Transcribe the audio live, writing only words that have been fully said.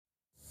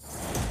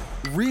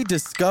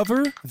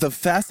Rediscover the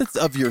facets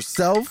of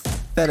yourself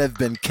that have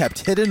been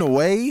kept hidden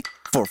away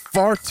for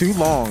far too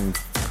long.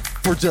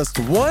 For just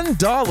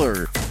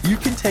 $1, you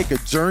can take a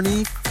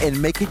journey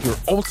and make it your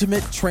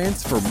ultimate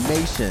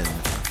transformation.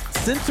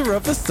 Center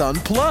of the Sun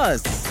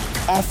Plus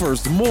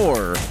offers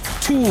more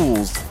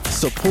tools,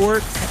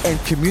 support, and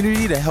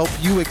community to help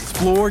you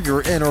explore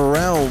your inner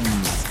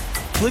realms.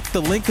 Click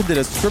the link in the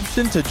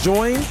description to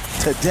join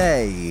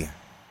today.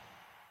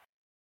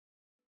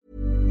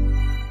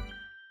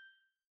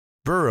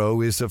 Burrow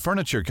is a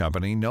furniture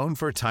company known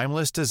for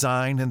timeless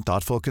design and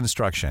thoughtful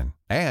construction,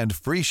 and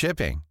free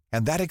shipping,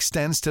 and that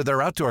extends to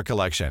their outdoor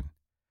collection.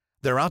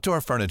 Their outdoor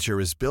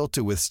furniture is built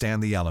to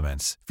withstand the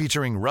elements,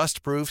 featuring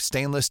rust-proof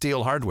stainless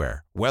steel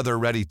hardware,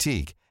 weather-ready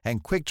teak,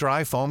 and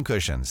quick-dry foam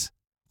cushions.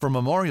 For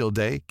Memorial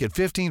Day, get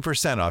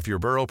 15% off your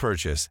Burrow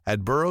purchase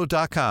at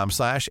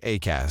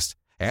burrow.com/ACAST,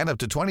 and up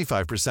to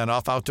 25%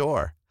 off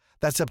outdoor.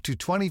 That's up to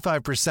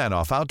 25%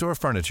 off outdoor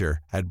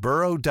furniture at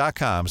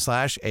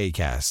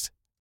burrow.com/ACAST.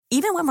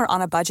 Even when we're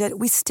on a budget,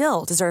 we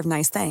still deserve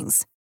nice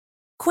things.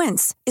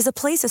 Quince is a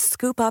place to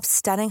scoop up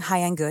stunning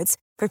high-end goods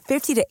for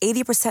 50 to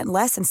 80%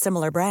 less than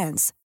similar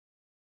brands.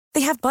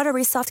 They have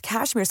buttery soft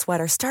cashmere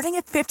sweaters starting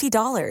at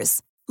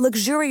 $50,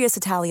 luxurious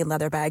Italian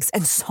leather bags,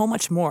 and so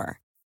much more.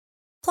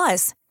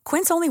 Plus,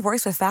 Quince only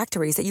works with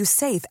factories that use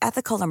safe,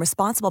 ethical, and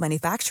responsible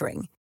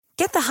manufacturing.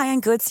 Get the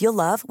high-end goods you'll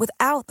love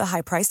without the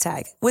high price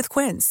tag with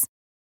Quince.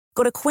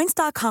 Go to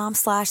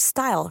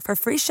quince.com/style for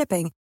free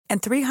shipping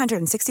and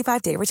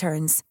 365-day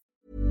returns.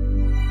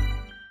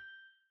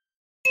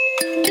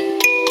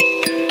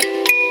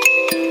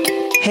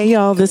 Hey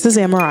y'all, this is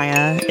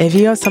Amariah. If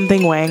you have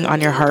something weighing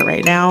on your heart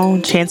right now,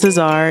 chances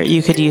are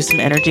you could use some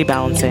energy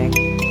balancing.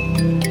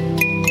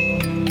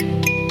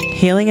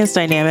 Healing is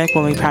dynamic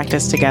when we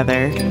practice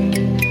together.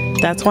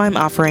 That's why I'm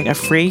offering a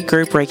free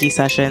group Reiki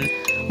session.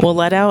 We'll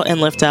let out and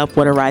lift up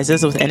what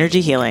arises with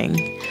energy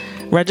healing.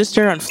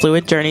 Register on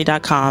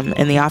fluidjourney.com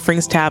in the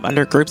offerings tab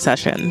under group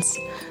sessions.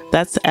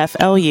 That's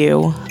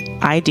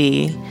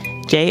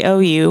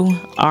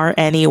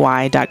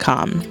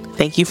FLUIDJOURNEY.com.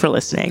 Thank you for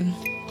listening.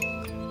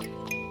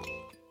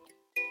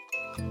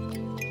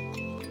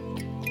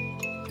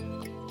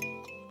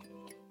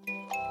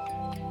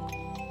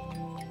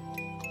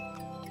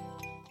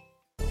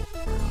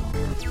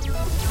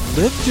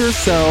 Lift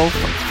yourself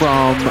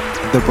from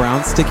the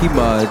brown sticky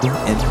mud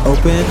and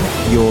open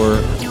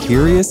your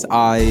curious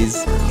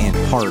eyes and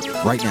heart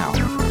right now.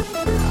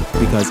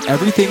 Because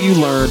everything you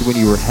learned when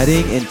you were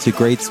heading into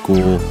grade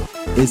school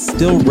is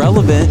still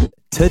relevant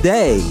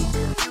today.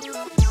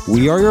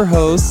 We are your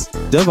hosts,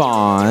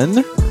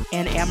 Devon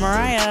and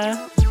Amariah.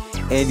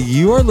 And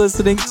you are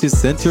listening to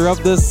Center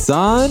of the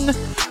Sun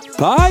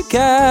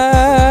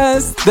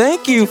Podcast.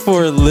 Thank you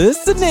for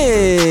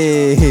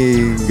listening.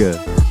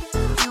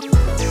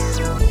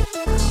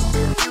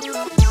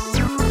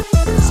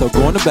 So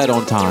going to bed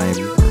on time,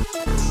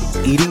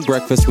 eating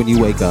breakfast when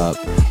you wake up,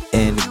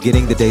 and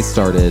getting the day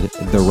started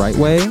the right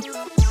way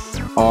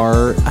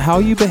are how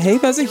you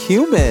behave as a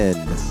human.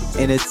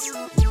 And it's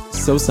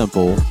so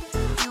simple.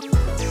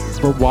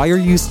 But why are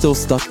you still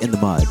stuck in the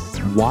mud?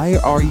 Why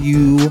are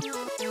you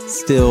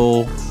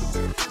still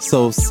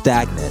so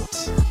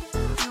stagnant?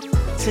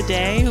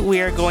 Today, we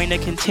are going to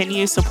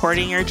continue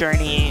supporting your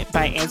journey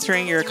by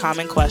answering your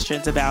common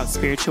questions about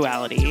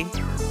spirituality.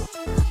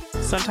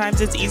 Sometimes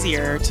it's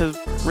easier to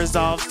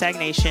resolve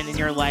stagnation in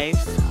your life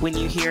when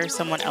you hear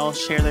someone else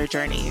share their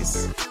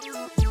journeys.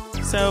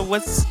 So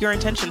what's your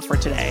intention for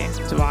today,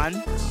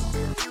 Devon?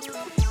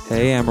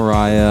 Hey,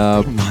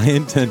 Amariah. My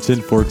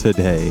intention for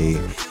today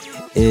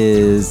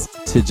is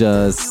to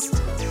just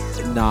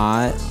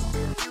not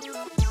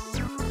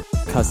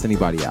cuss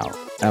anybody out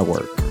at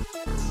work.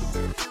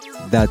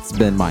 That's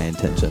been my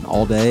intention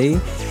all day.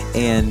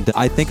 And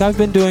I think I've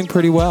been doing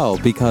pretty well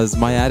because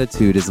my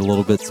attitude is a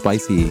little bit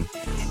spicy.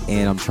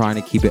 And I'm trying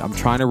to keep it. I'm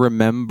trying to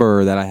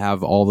remember that I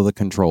have all of the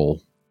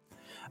control.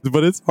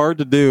 But it's hard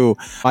to do.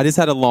 I just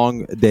had a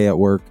long day at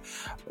work.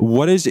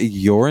 What is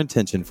your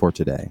intention for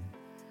today?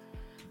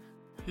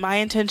 My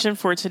intention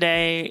for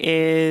today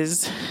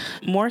is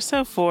more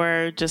so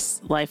for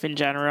just life in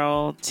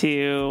general,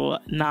 to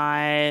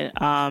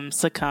not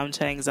succumb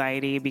to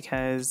anxiety,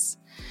 because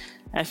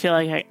I feel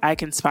like I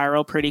can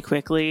spiral pretty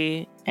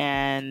quickly,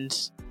 and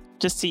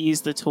just to use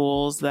the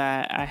tools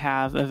that I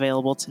have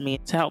available to me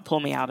to help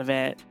pull me out of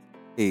it.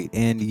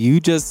 And you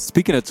just,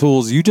 speaking of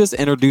tools, you just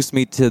introduced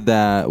me to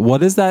that.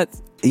 What is that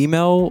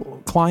email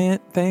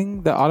client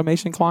thing? The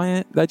automation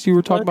client that you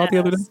were talking about the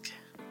other day?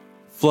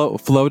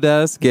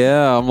 Flowdesk.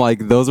 Yeah. I'm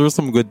like, those are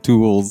some good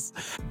tools,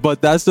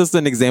 but that's just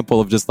an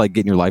example of just like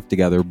getting your life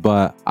together.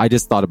 But I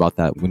just thought about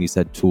that when you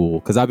said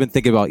tool, because I've been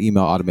thinking about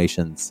email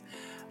automations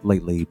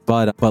lately.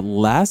 But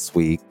last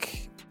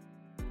week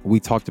we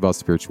talked about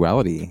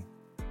spirituality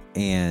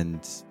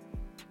and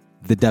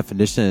the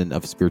definition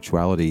of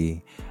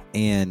spirituality.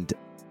 And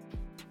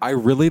I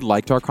really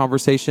liked our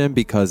conversation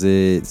because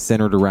it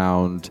centered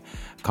around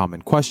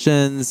common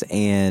questions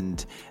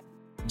and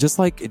just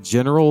like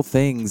general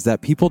things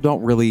that people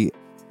don't really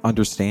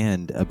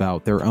understand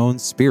about their own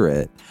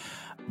spirit.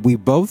 We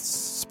both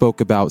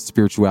spoke about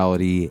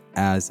spirituality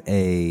as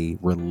a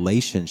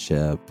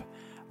relationship.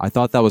 I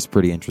thought that was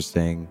pretty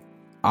interesting.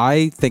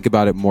 I think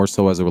about it more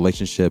so as a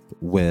relationship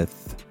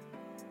with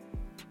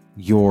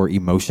your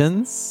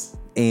emotions.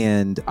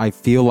 And I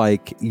feel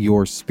like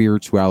your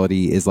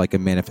spirituality is like a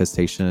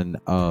manifestation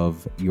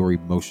of your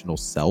emotional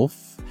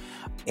self.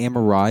 And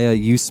Mariah,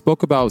 you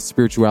spoke about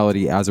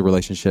spirituality as a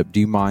relationship. Do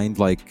you mind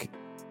like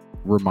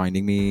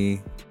reminding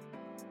me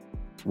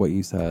what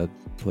you said,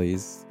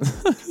 please?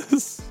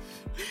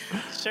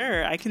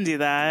 Sure, I can do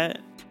that.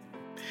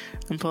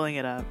 I'm pulling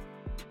it up.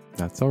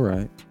 That's all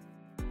right.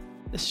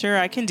 Sure,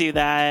 I can do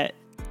that.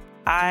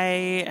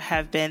 I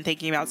have been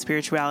thinking about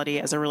spirituality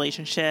as a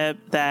relationship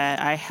that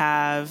I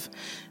have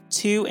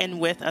to and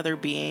with other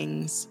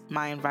beings,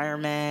 my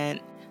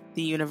environment,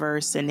 the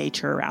universe, and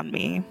nature around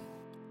me.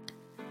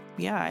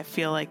 Yeah, I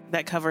feel like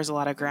that covers a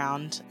lot of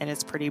ground and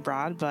it's pretty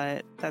broad,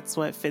 but that's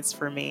what fits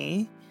for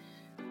me.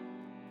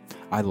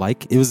 I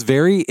like it was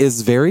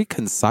very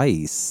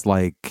concise,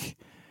 like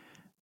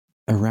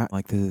around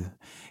like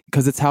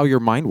because it's how your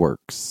mind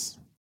works.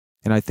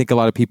 And I think a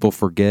lot of people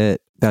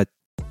forget that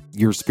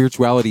your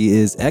spirituality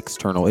is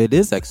external. It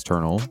is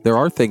external. There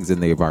are things in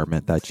the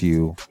environment that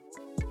you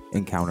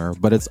encounter,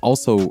 but it's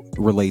also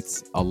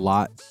relates a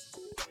lot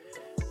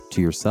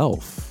to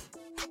yourself.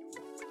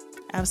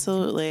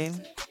 Absolutely.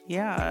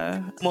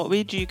 Yeah. What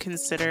would you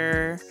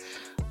consider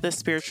the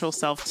spiritual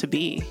self to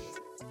be?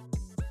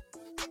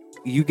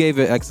 You gave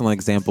an excellent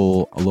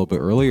example a little bit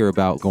earlier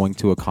about going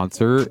to a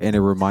concert and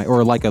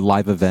or like a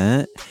live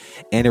event,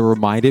 and it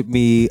reminded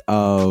me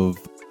of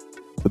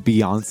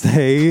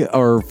Beyonce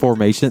or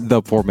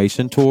the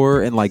Formation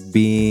tour, and like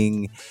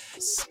being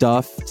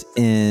stuffed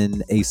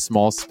in a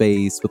small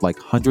space with like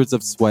hundreds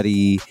of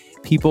sweaty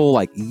people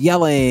like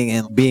yelling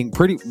and being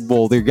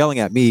they're yelling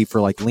at me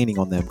for like leaning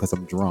on them because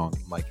I'm drunk,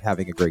 like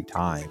having a great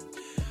time.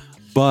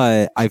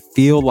 But I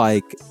feel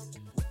like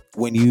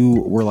when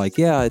you were like,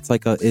 yeah, it's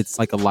like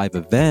a live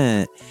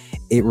event,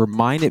 it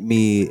reminded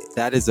me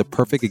that is a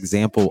perfect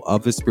example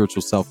of the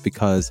spiritual self,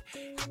 because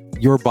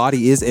your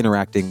body is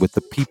interacting with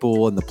the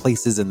people and the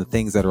places and the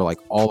things that are like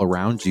all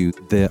around you.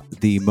 The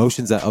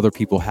emotions that other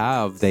people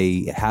have,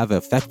 they have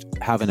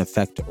an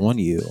effect on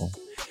you.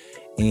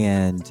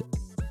 And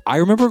I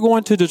remember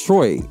going to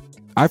Detroit.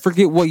 I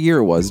forget what year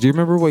it was. Do you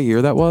remember what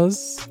year that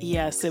was?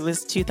 Yes, it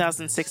was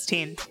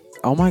 2016.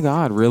 Oh my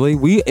God, really?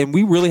 We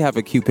really have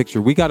a cute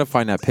picture. We got to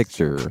find that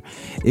picture.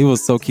 It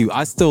was so cute.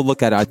 I still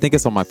look at it. I think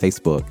it's on my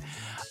Facebook.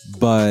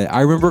 But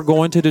I remember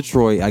going to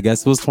Detroit. I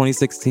guess it was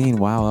 2016.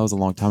 Wow, that was a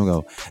long time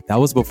ago. That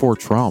was before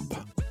Trump.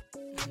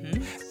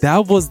 Mm-hmm.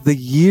 That was the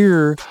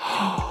year.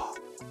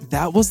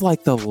 That was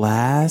like the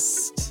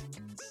last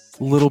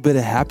little bit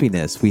of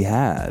happiness we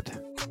had.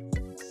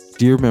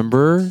 Do you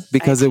remember?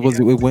 Because it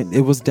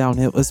was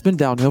downhill. It's been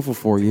downhill for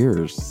 4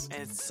 years.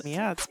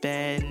 It's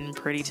been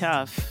pretty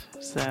tough.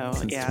 So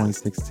since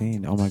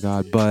 2016. Oh my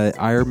God. But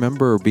I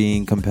remember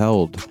being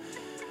compelled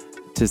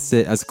to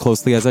sit as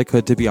closely as I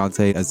could to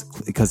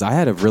Beyonce because I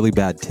had a really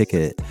bad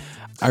ticket.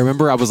 I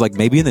remember I was like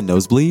maybe in the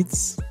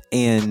nosebleeds,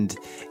 and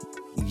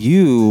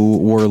you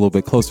were a little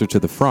bit closer to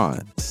the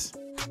front,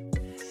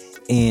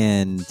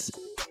 and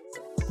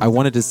I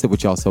wanted to sit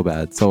with y'all so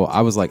bad. So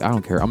I was like, I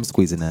don't care. I'm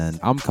squeezing in.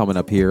 I'm coming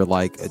up here.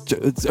 Like,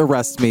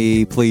 arrest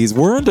me, please.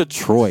 We're in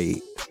Detroit.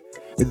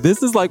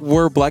 This is like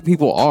where Black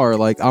people are.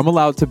 Like, I'm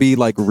allowed to be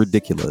like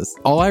ridiculous.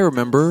 All I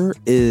remember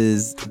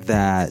is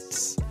that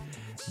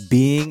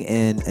being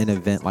in an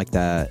event like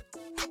that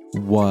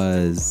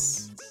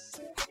was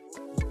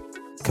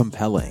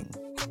compelling.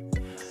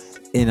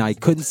 And I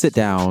couldn't sit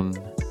down.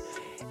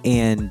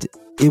 And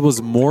it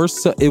was more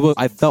so,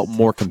 I felt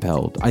more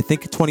compelled. I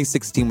think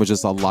 2016 was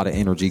just a lot of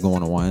energy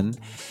going on.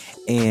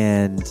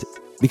 And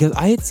because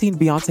I had seen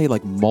Beyonce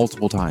like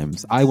multiple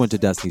times. I went to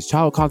Destiny's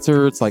Child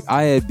concerts. Like,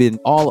 I had been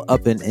all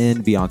up and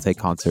in Beyonce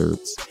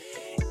concerts.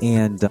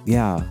 And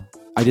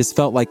I just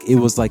felt like it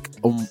was like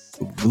a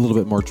little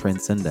bit more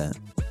transcendent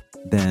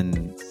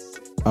than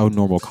a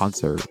normal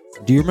concert.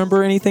 Do you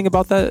remember anything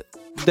about that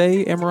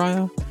day,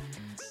 Mariah?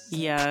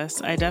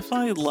 Yes, I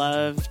definitely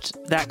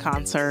loved that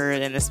concert,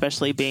 and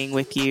especially being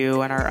with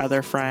you and our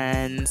other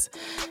friends.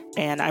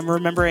 And I'm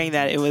remembering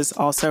that it was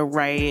also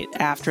right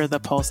after the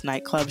Pulse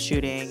nightclub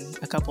shooting,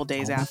 a couple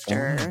days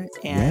after.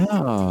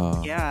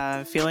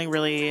 And feeling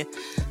really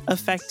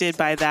affected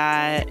by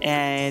that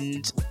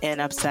and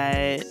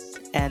upset.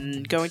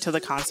 And going to the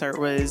concert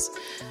was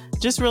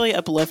just really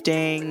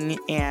uplifting.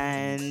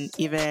 And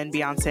even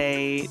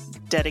Beyonce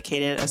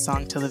dedicated a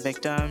song to the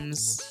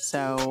victims.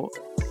 So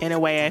in a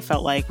way, I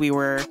felt like we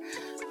were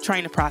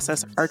trying to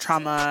process our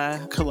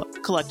trauma,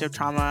 collective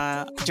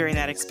trauma during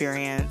that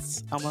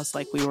experience, almost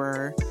like we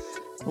were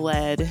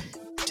led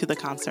to the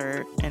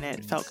concert and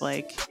it felt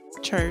like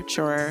church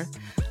or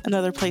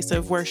another place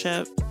of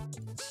worship.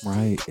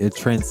 Right.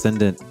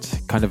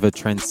 Kind of a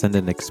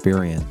transcendent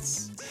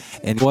experience.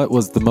 And what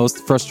was the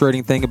most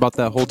frustrating thing about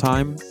that whole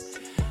time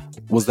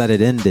was that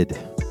it ended.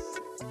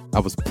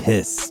 I was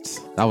pissed.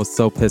 I was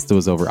so pissed it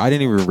was over. I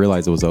didn't even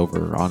realize it was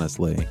over,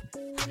 honestly.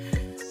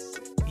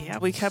 Yeah,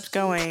 we kept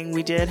going.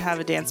 We did have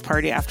a dance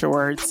party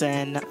afterwards,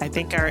 and I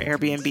think our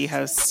Airbnb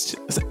host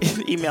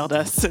emailed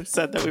us and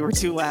said that we were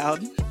too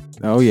loud.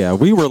 Oh yeah,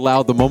 we were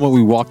loud the moment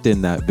we walked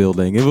in that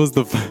building. It was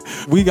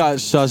we got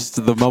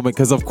shushed the moment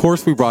because of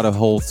course we brought a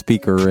whole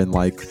speaker and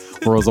like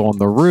was on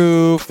the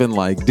roof and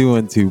like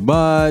doing too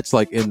much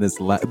like in this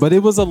but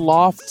it was a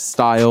loft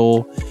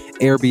style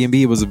Airbnb.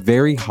 It was a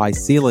very high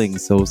ceiling,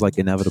 so it was like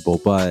inevitable,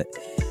 but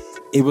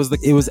it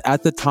was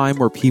at the time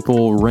where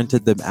people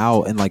rented them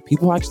out and like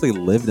people actually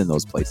lived in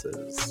those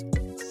places.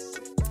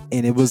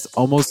 And it was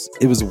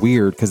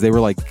weird because they were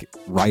like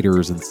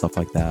writers and stuff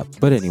like that.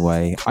 But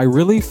anyway, I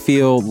really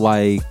feel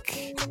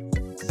like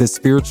the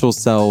spiritual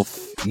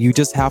self, you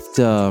just have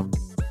to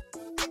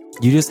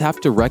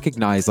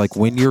recognize like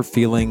when you're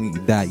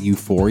feeling that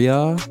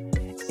euphoria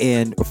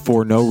and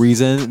for no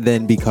reason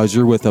than because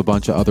you're with a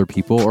bunch of other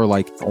people or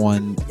like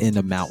in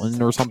a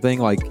mountain or something.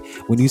 Like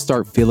when you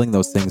start feeling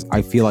those things,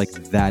 I feel like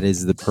that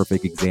is the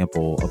perfect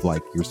example of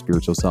like your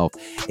spiritual self,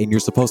 and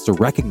you're supposed to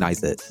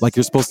recognize it. Like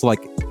you're supposed to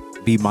like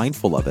be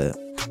mindful of it,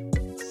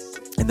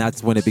 and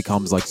that's when it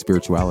becomes like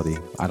spirituality.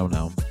 I don't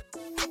know.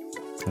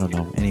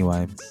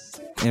 Anyway,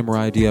 Anne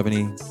Mariah, do you have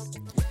any?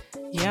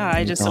 Yeah,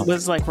 I just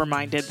was like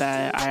reminded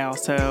that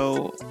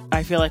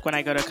I feel like when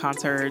I go to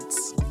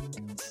concerts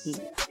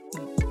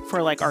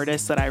for like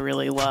artists that I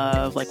really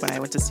love, like when I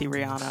went to see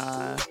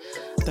Rihanna,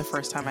 the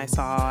first time I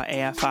saw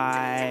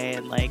AFI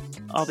and like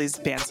all these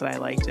bands that I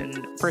liked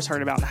and first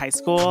heard about in high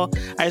school,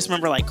 I just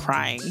remember like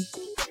crying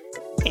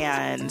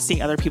and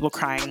seeing other people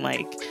crying,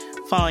 like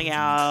falling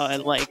out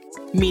and like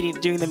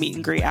doing the meet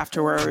and greet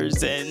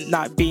afterwards and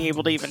not being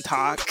able to even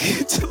talk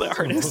to the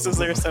artists as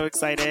they're so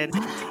excited.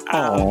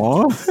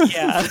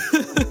 Yeah.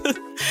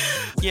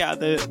 Yeah,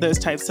 those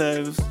types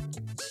of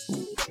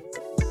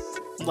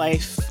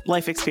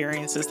life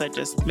experiences that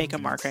just make a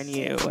mark on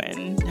you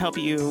and help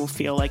you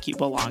feel like you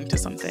belong to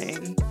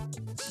something.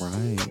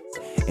 Right.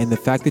 And the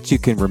fact that you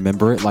can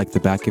remember it like the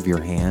back of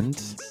your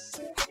hand,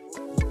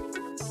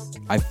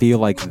 I feel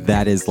like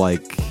that is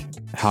like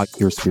how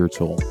you're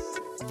spiritual.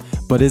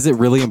 But is it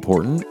really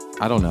important?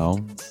 I don't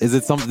know. Is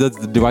it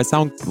do I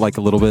sound like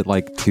a little bit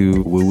like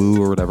too woo-woo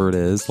or whatever it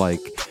is? Like,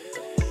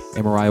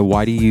 Anne Mariah,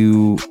 why do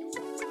you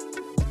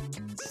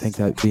think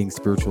that being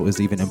spiritual is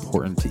even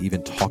important to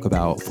even talk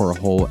about for a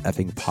whole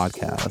effing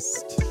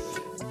podcast?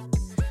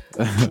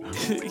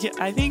 Yeah,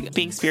 I think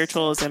being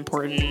spiritual is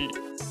important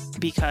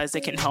because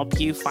it can help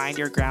you find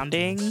your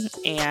grounding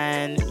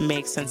and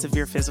make sense of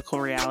your physical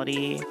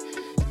reality,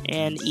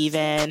 and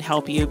even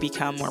help you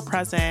become more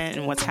present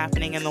in what's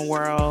happening in the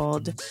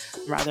world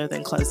rather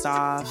than closed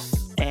off.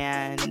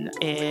 And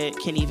it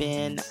can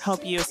even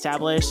help you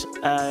establish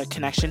a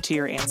connection to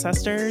your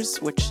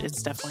ancestors, which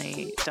it's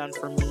definitely done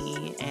for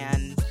me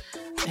and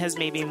has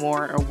made me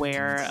more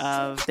aware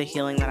of the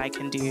healing that I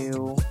can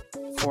do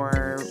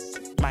for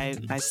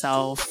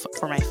myself,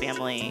 for my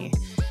family,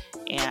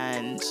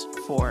 and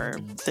for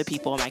the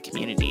people in my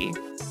community.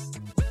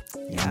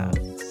 Yeah.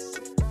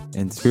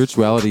 And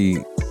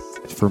spirituality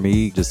for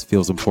me just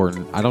feels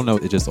important. I don't know.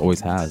 It just always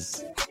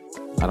has.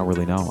 I don't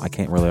really know. I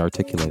can't really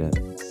articulate it.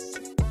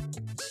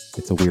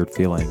 It's a weird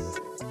feeling.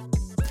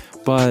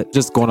 But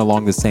just going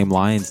along the same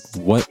lines,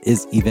 what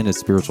is even a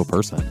spiritual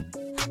person?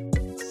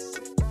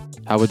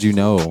 How would you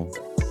know?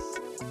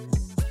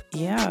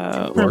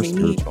 Yeah. For me,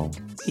 spiritual.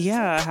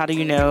 Yeah. How do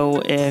you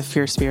know if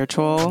you're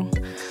spiritual?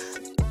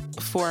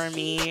 For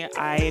me,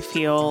 I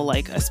feel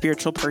like a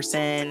spiritual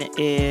person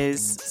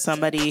is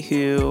somebody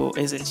who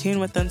is in tune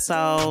with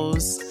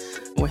themselves,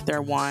 with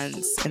their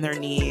wants and their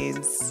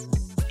needs,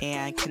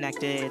 and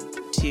connected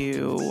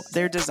to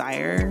their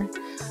desire.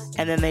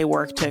 And then they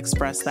work to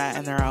express that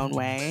in their own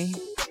way.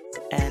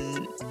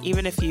 And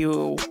even if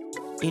you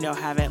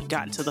haven't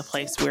gotten to the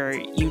place where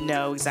you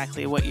know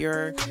exactly what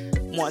your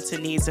wants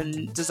and needs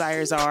and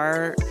desires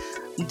are,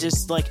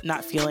 just like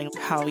not feeling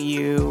how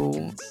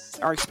you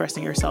are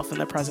expressing yourself in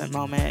the present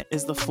moment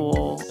is the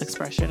full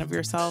expression of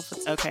yourself.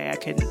 It's okay.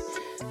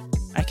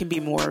 I can be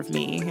more of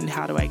me. And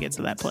how do I get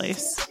to that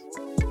place?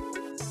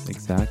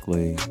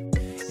 Exactly.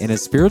 And a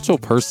spiritual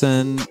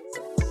person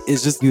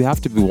is just, you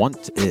have to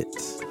want it.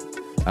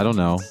 I don't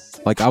know.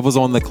 Like I was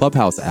on the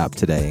Clubhouse app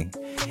today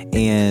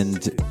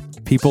and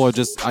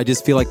I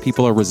just feel like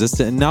people are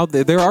resistant. And now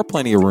there are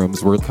plenty of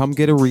rooms where come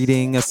get a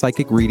reading, a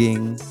psychic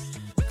reading,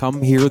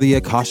 come hear the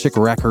Akashic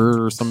record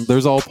or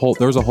there's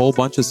a whole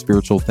bunch of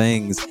spiritual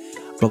things.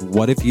 But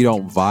what if you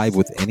don't vibe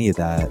with any of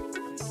that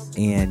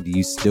and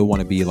you still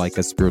want to be like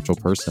a spiritual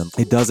person?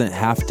 It doesn't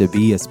have to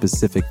be a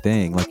specific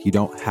thing. Like you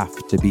don't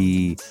have to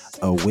be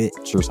a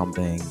witch or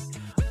something,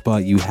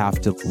 but you have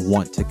to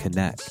want to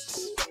connect.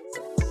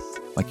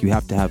 Like you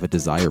have to have a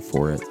desire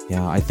for it.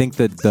 Yeah, I think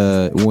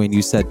that when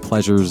you said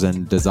pleasures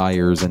and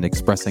desires and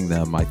expressing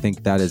them, I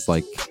think that is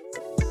like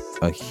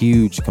a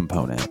huge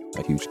component.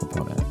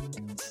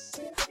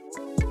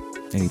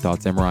 Any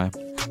thoughts, Anne Mariah?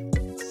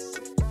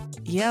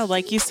 Yeah,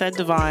 like you said,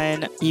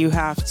 Devon, you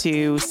have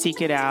to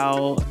seek it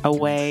out. A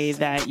way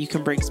that you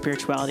can bring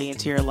spirituality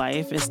into your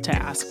life is to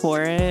ask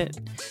for it.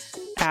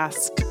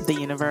 Ask the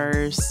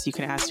universe. You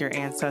can ask your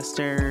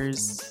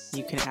ancestors.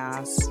 You can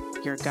ask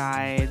your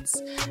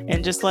guides,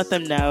 and just let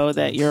them know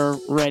that you're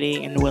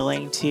ready and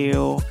willing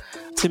to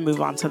move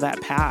on to that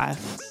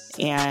path.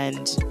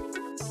 And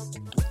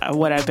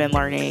what I've been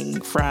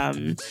learning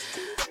from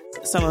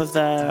some of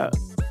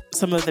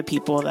the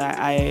people that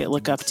I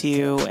look up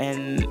to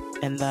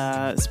in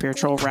the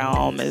spiritual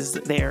realm is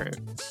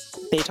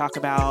they talk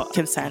about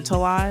consent a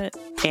lot,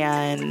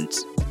 and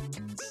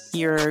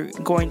you're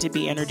going to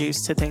be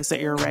introduced to things that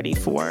you're ready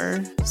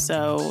for.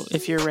 So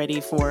if you're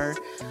ready for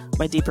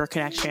a deeper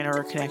connection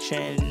or a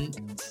connection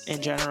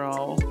in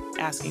general,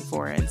 asking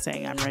for it and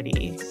saying I'm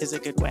ready is a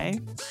good way.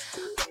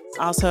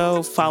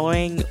 Also,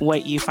 following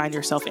what you find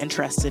yourself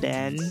interested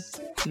in.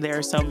 There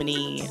are so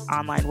many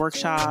online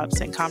workshops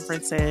and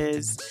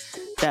conferences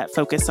that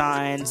focus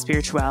on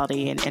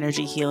spirituality and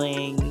energy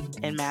healing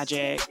and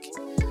magic.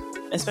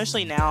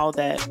 Especially now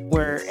that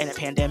we're in a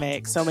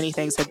pandemic, so many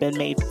things have been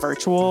made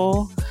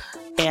virtual,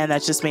 and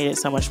that's just made it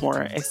so much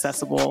more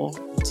accessible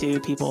to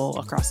people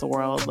across the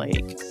world.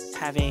 Like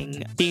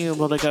being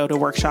able to go to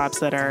workshops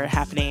that are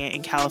happening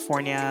in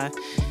California.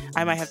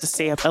 I might have to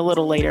stay up a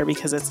little later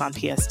because it's on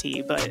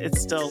PST, but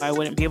it's still, I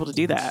wouldn't be able to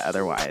do that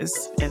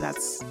otherwise. And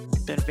that's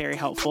been very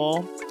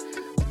helpful.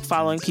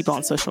 Following people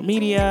on social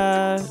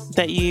media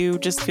that you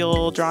just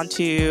feel drawn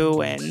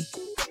to, and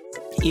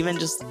even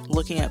just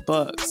looking at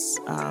books,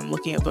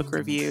 looking at book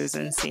reviews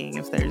and seeing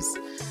if there's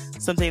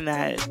something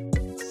that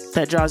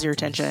draws your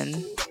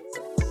attention.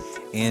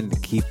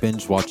 And keep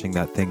binge watching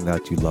that thing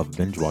that you love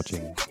binge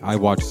watching. I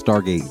watched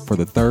Stargate for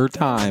the third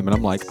time, and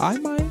I'm like, I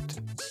might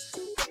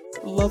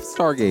love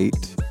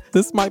Stargate.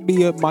 This might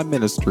be my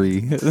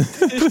ministry.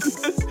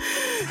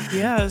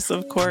 Yes,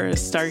 of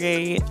course.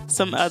 Stargate.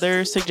 Some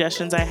other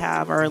suggestions I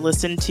have are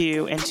listen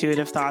to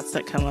intuitive thoughts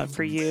that come up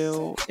for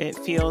you. It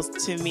feels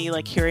to me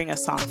like hearing a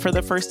song for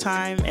the first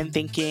time and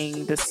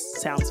thinking this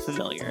sounds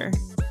familiar.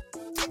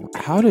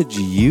 How did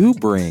you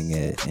bring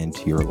it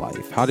into your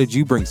life? How did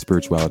you bring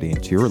spirituality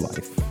into your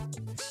life?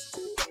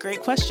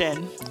 Great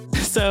question.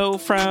 So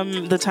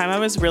from the time I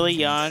was really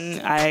young,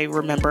 I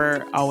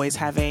remember always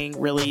having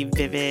really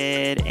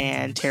vivid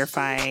and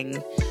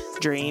terrifying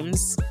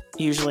dreams,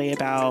 usually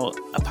about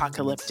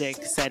apocalyptic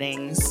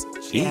settings.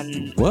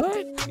 And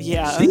what?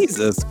 Yeah.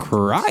 Jesus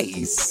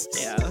Christ.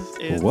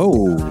 Yeah.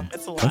 Whoa.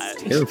 It's a lot.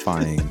 That's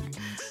terrifying.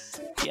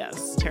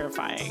 Yes,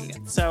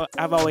 terrifying. So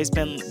I've always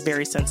been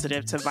very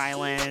sensitive to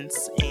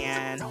violence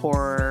and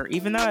horror.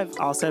 Even though I've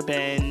also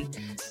been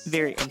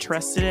very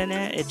interested in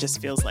it, it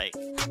just feels like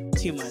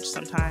too much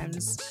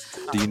sometimes.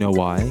 Do you know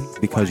why?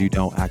 Because you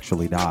don't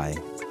actually die.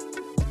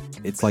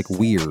 It's like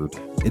weird.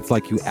 It's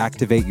like you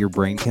activate your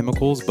brain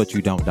chemicals, but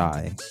you don't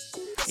die.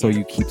 So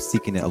you keep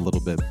seeking it a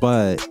little bit.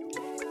 But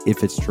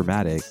if it's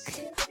traumatic,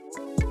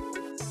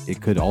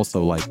 it could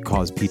also like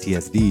cause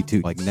PTSD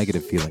too, like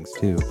negative feelings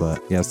too.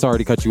 But yeah, sorry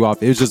to cut you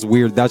off. It was just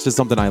weird. That's just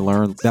something I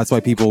learned. That's why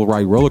people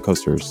ride roller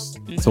coasters.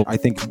 So I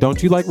think,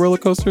 don't you like roller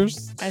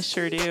coasters? I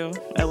sure do.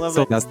 I love it.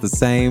 So that's the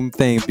same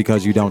thing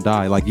because you don't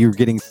die. Like you're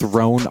getting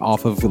thrown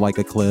off of like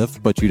a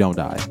cliff, but you don't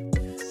die.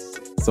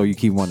 So you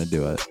keep wanting to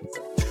do it.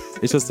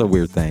 It's just a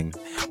weird thing.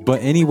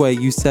 But anyway,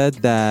 you said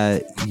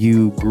that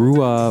you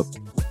grew up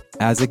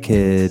as a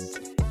kid.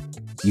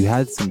 You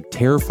had some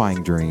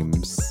terrifying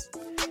dreams.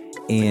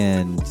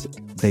 And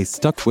they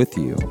stuck with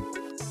you.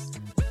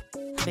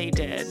 They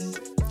did.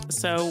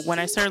 So when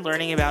I started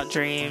learning about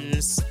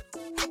dreams,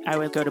 I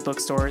would go to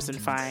bookstores and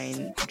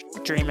find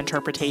dream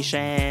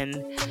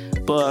interpretation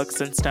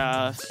books and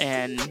stuff.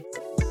 And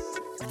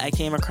I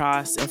came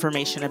across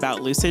information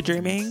about lucid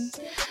dreaming,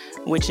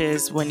 which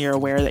is when you're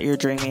aware that you're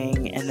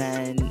dreaming and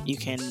then you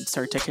can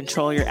start to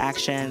control your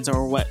actions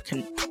or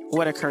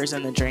what occurs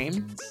in the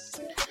dream.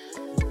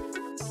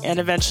 And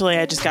eventually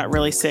I just got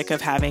really sick of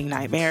having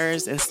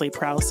nightmares and sleep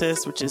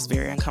paralysis, which is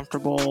very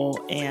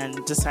uncomfortable,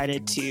 and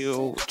decided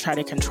to try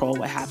to control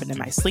what happened in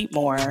my sleep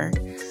more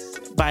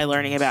by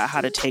learning about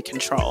how to take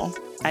control.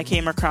 I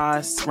came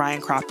across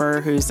Ryan Cropper,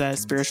 who's a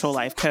spiritual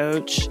life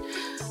coach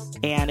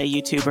and a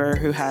YouTuber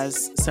who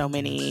has so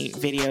many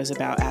videos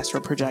about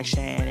astral projection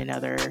and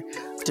other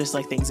just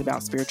like things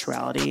about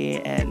spirituality.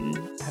 And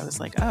I was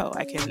like, oh,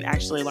 I can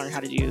actually learn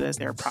how to do this.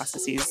 There are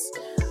processes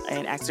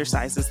and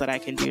exercises that I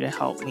can do to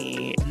help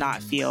me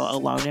not feel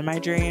alone in my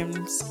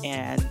dreams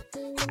and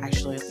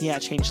actually,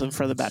 change them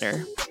for the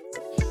better.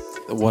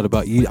 What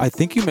about you? I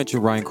think you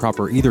mentioned Ryan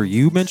Cropper. Either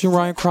you mentioned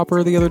Ryan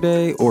Cropper the other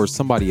day or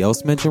somebody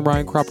else mentioned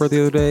Ryan Cropper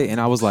the other day.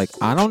 And I was like,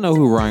 I don't know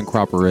who Ryan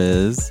Cropper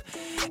is.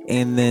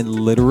 And then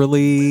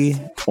literally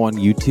on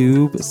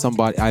YouTube,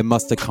 I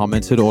must have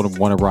commented on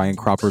one of Ryan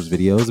Cropper's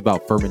videos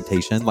about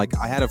fermentation. Like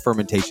I had a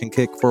fermentation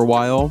kick for a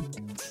while.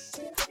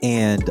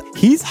 And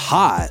he's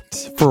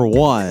hot for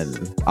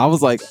one. I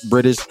was like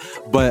British,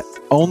 but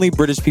only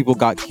British people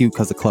got cute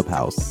because of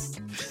Clubhouse.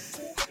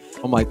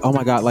 I'm like, oh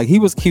my God, like he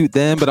was cute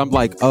then, but I'm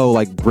like, oh,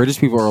 like British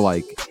people are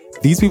like,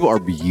 these people are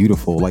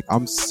beautiful. Like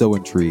I'm so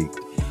intrigued.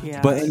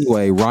 Yeah. But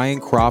anyway, Ryan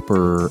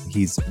Cropper,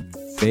 he's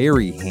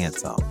very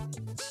handsome.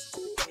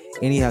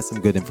 And he has some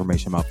good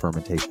information about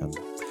fermentation.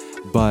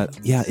 But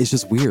yeah, it's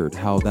just weird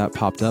how that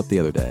popped up the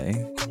other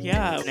day.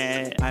 Yeah.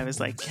 And I was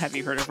like, have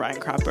you heard of Ryan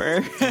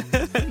Cropper?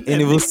 And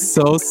it was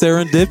so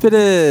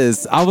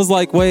serendipitous. I was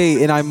like,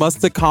 wait, and I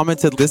must have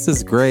commented, this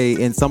is great.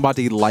 And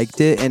somebody liked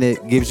it and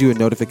it gives you a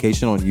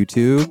notification on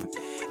YouTube.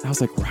 And I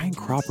was like, Ryan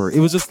Cropper. It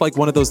was just like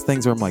one of those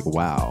things where I'm like,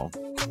 wow.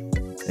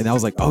 And I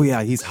was like, oh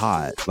yeah, he's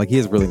hot. Like he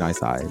has really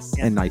nice eyes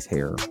and nice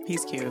hair.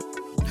 He's cute.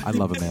 I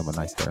love a man with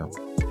nice hair.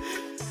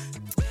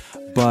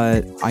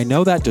 But I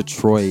know that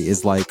Detroit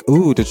is like,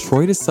 ooh,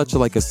 Detroit is such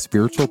a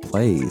spiritual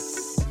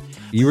place.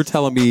 You were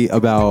telling me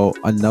about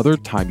another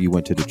time you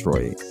went to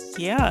Detroit.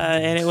 Yeah,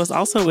 and it was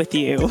also with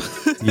you.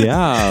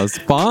 Yeah, it was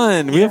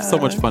fun. We have so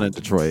much fun in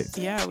Detroit.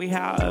 Yeah, we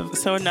have.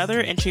 So another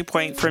entry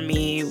point for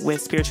me with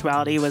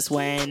spirituality was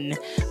when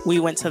we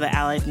went to the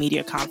Allied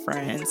Media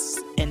Conference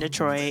in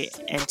Detroit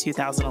in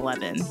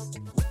 2011.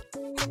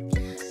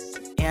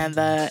 And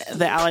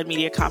the Allied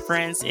Media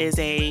Conference is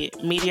a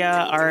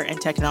media, art, and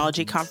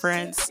technology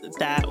conference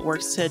that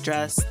works to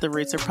address the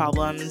roots of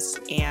problems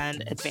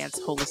and advance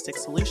holistic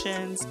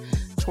solutions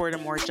toward a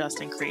more just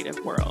and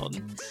creative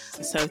world.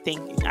 So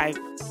I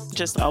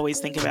just always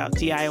think about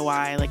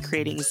DIY, like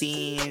creating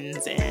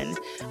zines and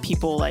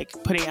people like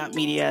putting out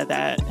media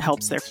that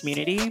helps their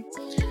community.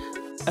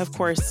 Of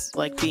course,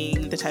 like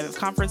being the type of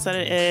conference that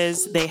it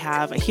is, they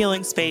have a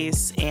healing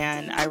space,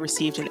 and I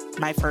received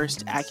my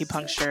first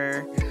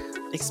acupuncture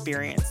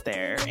experience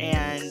there,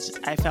 and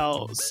I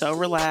felt so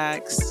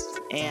relaxed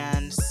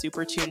and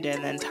super tuned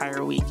in the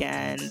entire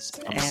weekend.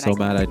 I'm so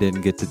mad I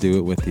didn't get to do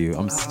it with you.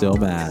 I'm still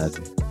mad.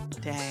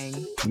 Dang.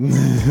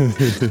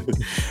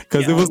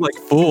 Because it was like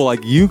full,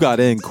 like you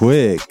got in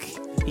quick.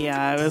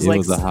 Yeah, I was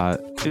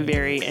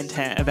very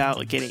intent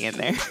about getting in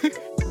there.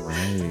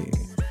 Right.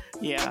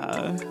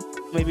 Yeah.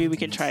 Maybe we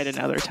can try it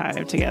another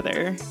time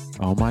together.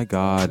 Oh my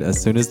God. As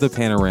soon as the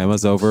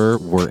panorama's over,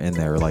 we're in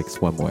there like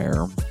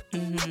swimwear.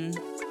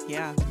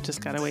 Yeah,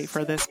 just gotta wait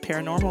for this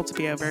paranormal to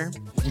be over.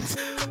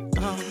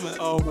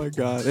 Oh my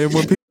God. And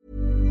when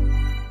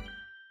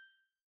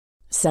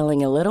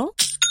Selling a little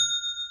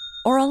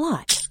or a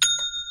lot?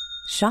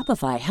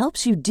 Shopify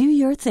helps you do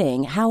your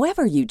thing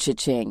however you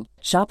cha-ching.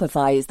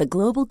 Shopify is the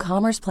global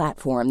commerce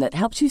platform that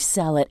helps you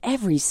sell at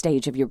every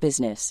stage of your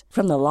business.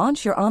 From the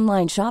launch your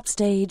online shop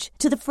stage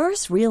to the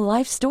first real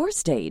life store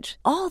stage,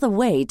 all the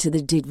way to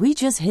the did we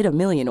just hit a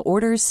million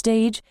orders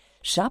stage.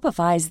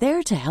 Shopify is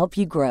there to help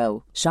you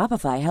grow.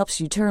 Shopify helps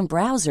you turn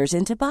browsers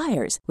into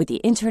buyers with the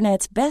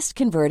internet's best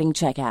converting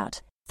checkout.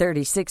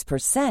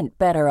 36%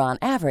 better on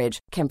average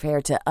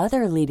compared to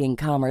other leading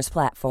commerce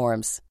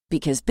platforms.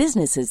 Because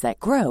businesses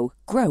that grow,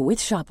 grow with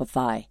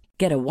Shopify.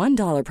 Get a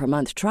 $1 per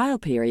month trial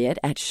period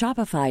at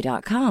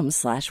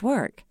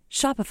shopify.com/work.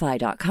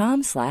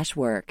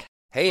 Shopify.com/work.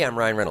 Hey, I'm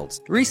Ryan Reynolds.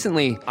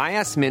 Recently, I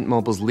asked Mint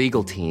Mobile's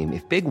legal team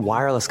if big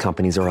wireless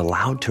companies are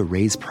allowed to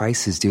raise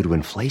prices due to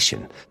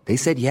inflation. They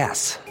said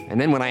yes.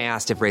 And then when I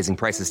asked if raising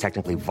prices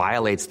technically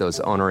violates those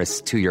onerous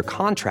two-year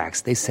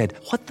contracts, they said,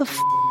 "What the f***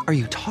 are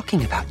you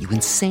talking about, you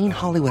insane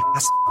Hollywood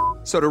ass?"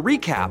 So to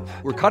recap,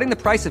 we're cutting the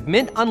price of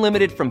Mint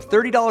Unlimited from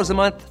 $30 a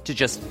month to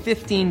just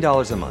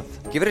 $15 a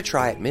month. Give it a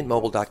try at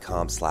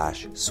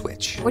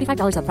mintmobile.com/switch.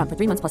 $45 up front for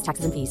 3 months plus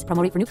taxes and fees.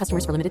 Promo rate for new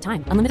customers for limited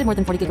time. Unlimited more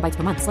than 40 gigabytes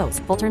per month. Slows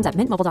full terms at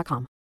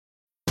mintmobile.com.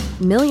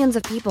 Millions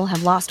of people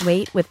have lost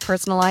weight with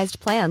personalized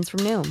plans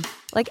from Noom.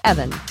 Like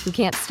Evan, who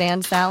can't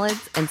stand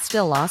salads and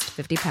still lost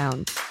 50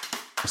 pounds.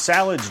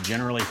 Salads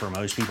generally for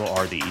most people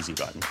are the easy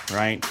button,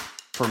 right?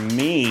 For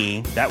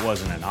me, that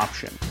wasn't an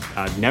option.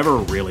 I never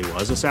really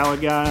was a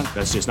salad guy.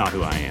 That's just not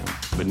who I am.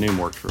 But Noom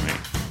worked for me.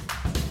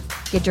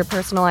 Get your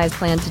personalized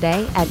plan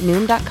today at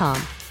Noom.com.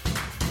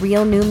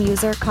 Real Noom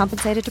user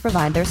compensated to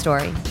provide their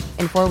story.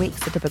 In 4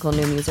 weeks, the typical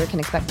Noom user can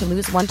expect to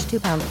lose 1 to 2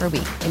 pounds per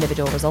week.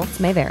 Individual results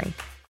may vary.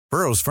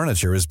 Burrow's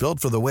furniture is built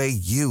for the way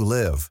you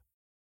live.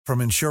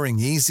 From ensuring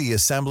easy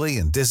assembly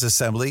and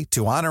disassembly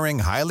to honoring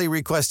highly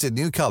requested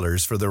new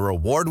colors for their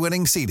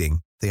award-winning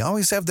seating, they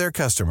always have their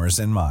customers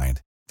in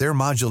mind. Their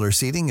modular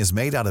seating is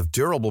made out of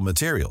durable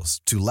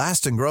materials to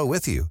last and grow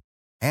with you.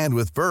 And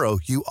with Burrow,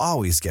 you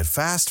always get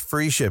fast,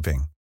 free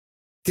shipping.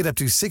 Get up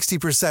to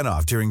 60%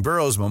 off during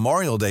Burrow's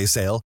Memorial Day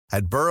sale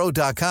at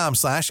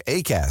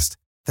burrow.com/ACAST.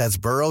 That's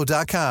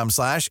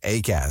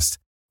burrow.com/ACAST.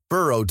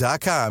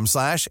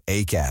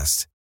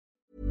 burrow.com/ACAST.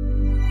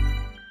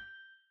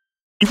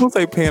 people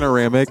say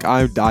panoramic,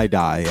 I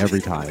die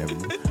every time.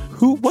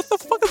 What the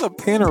fuck is a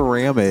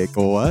panoramic?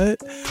 What?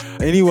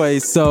 Anyway,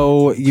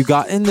 so you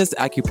got in this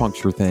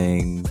acupuncture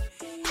thing,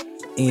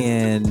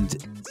 and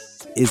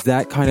is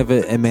that kind of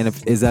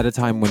is that a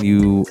time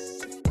when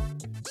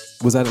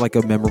was that like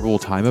a memorable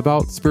time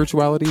about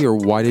spirituality, or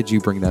why did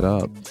you bring that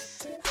up?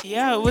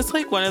 Yeah, it was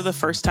like one of the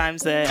first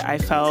times that I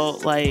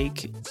felt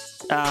like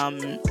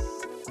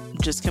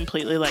just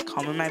completely like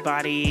calm in my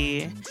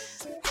body,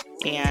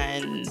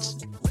 and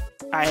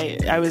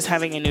I was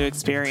having a new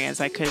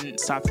experience. I couldn't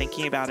stop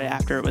thinking about it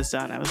after it was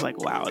done. I was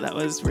like, wow, that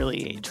was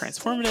really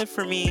transformative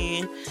for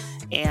me.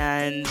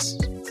 And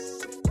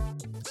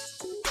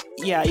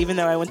yeah, even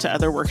though I went to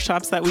other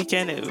workshops that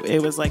weekend,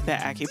 it was like the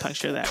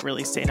acupuncture that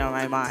really stayed on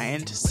my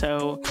mind.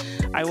 So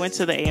I went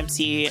to the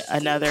AMC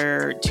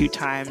another 2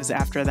 times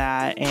after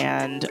that,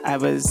 and I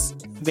was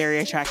very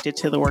attracted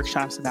to the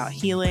workshops about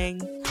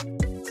healing.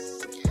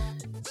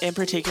 In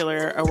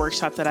particular, a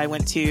workshop that I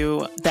went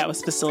to that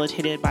was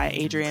facilitated by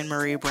Adrienne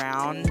Marie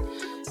Brown.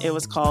 It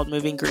was called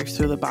Moving Grief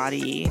Through the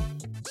Body.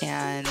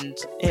 And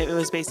it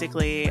was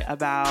basically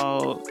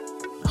about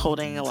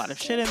holding a lot of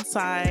shit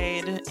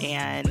inside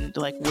and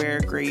like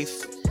where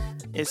grief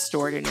is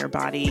stored in your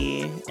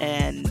body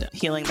and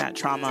healing that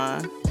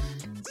trauma.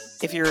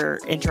 If you're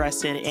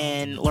interested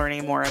in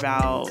learning more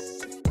about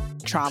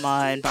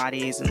trauma and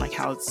bodies and like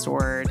how it's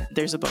stored,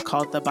 there's a book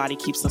called The Body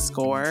Keeps the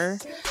Score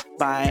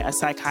by a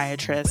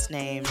psychiatrist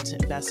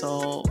named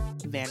Bessel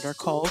van der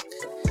Kolk.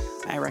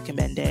 I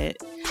recommend it.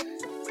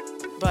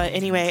 But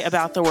anyway,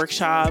 about the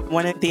workshop,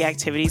 one of the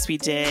activities we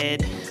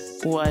did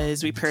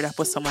was we paired up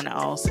with someone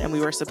else, and we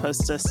were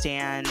supposed to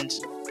stand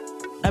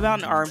about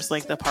an arm's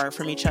length apart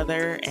from each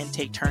other and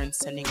take turns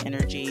sending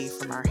energy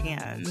from our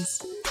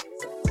hands.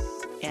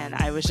 And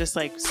I was just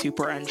like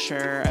super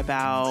unsure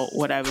about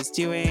what I was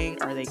doing.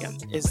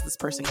 Is this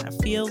person gonna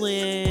feel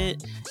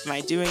it? Am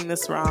I doing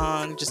this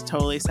wrong? Just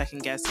totally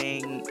second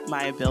guessing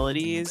my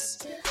abilities.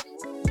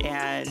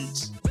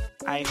 And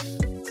I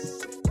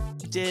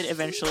did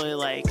eventually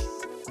like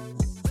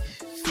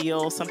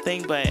feel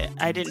something, but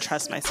I didn't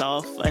trust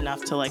myself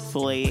enough to like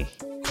fully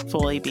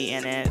be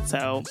in it.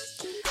 So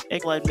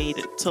it led me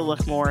to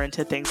look more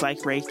into things like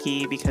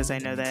Reiki, because I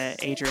know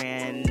that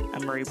Adrienne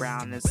Marie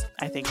Brown is,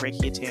 I think,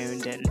 Reiki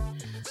attuned, and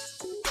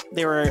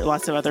there were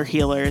lots of other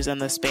healers in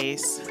the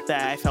space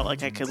that I felt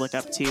like I could look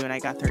up to, and I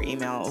got their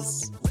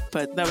emails.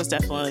 But that was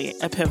definitely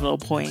a pivotal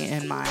point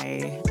in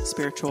my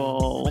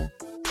spiritual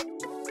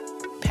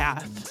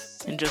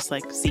path and just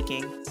like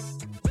seeking.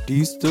 Do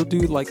you still do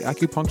like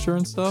acupuncture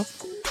and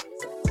stuff?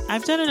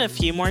 I've done it a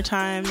few more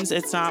times.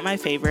 It's not my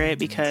favorite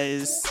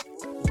because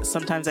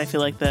sometimes I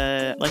feel like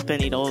the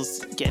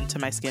needles get into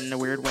my skin in a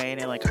weird way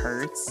and it like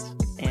hurts,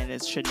 and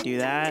it shouldn't do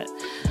that.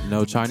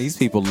 No, Chinese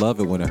people love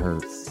it when it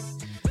hurts.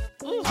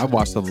 Ooh. I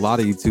watched a lot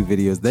of YouTube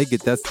videos. They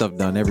get that stuff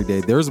done every day.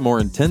 There's more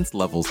intense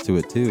levels to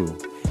it too,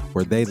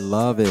 where they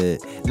love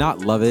it. Not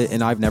love it,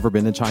 and I've never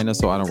been to China,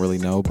 so I don't really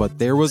know, but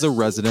there was a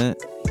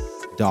resident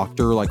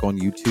doctor like on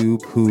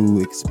YouTube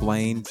who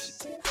explained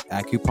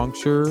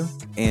acupuncture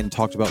and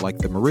talked about like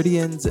the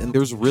meridians, and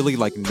there's really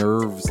like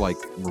nerves, like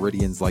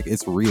meridians, like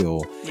it's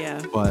real. Yeah.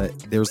 But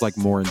there's like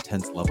more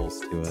intense levels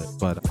to it.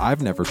 But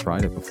I've never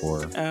tried it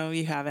before. Oh,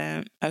 you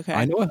haven't? Okay.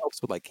 I know it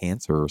helps with like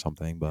cancer or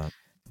something, but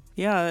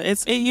yeah,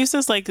 it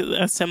uses like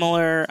a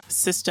similar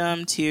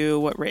system to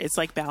what it's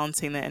like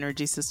balancing the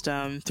energy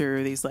system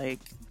through these like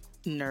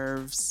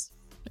nerves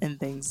and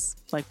things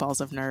like balls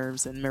of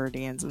nerves and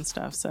meridians and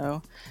stuff.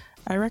 So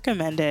I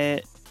recommend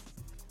it.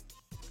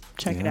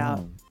 Check it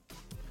out.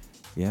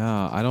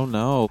 Yeah, I don't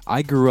know.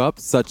 I grew up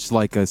such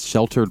like a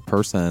sheltered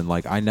person.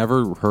 Like I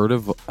never heard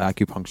of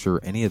acupuncture,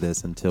 any of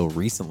this until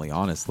recently,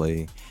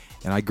 honestly.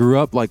 And I grew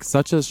up like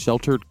such a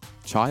sheltered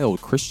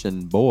child,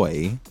 Christian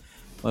boy,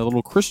 a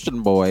little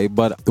Christian boy.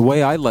 But the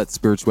way I let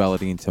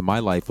spirituality into my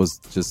life was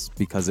just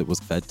because it was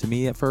fed to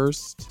me at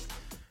first.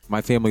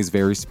 My family's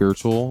very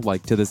spiritual.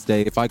 Like to this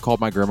day, if I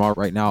called my grandma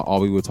right now, all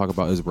we would talk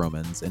about is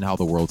Romans and how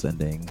the world's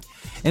ending.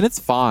 And it's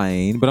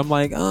fine, but I'm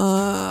like,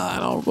 I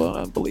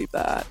don't believe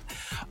that.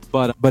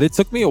 But it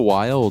took me a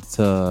while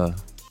to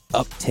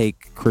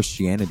uptake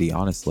Christianity,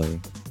 honestly,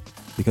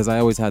 because I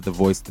always had the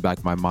voice at the back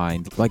of my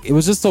mind. Like, it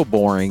was just so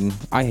boring.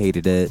 I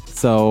hated it.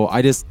 So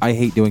I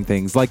hate doing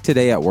things. Like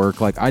today at work,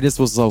 like I just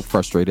was so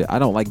frustrated. I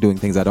don't like doing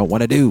things I don't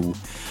want to do.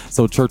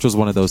 So church was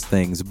one of those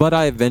things. But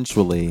I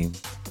eventually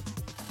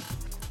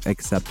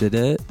accepted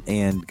it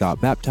and got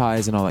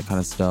baptized and all that kind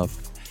of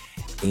stuff.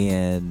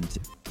 And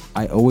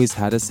I always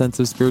had a sense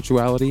of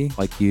spirituality,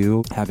 like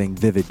you, having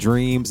vivid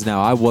dreams.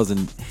 Now, it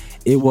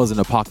wasn't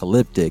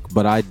apocalyptic,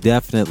 but I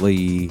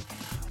definitely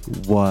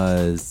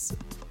was,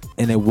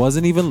 and it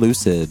wasn't even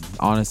lucid,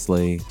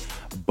 honestly,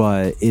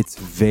 but it's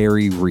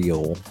very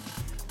real.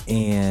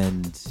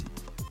 And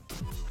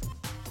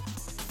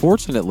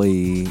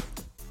fortunately,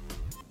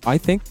 I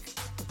think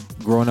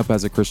growing up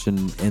as a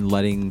Christian and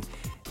letting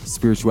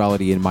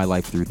spirituality in my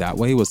life through that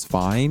way was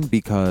fine,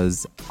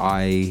 because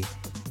I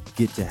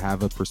get to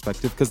have a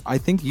perspective. Because I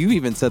think you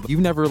even said you've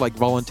never like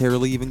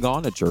voluntarily even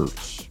gone to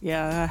church.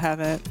 Yeah, I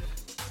haven't.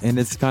 And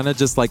it's kind of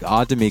just like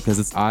odd to me, because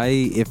it's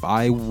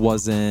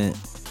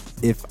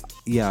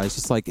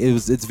just like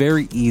it's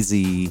very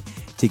easy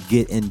to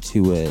get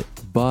into it,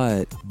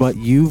 but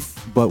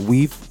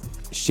we've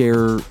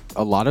shared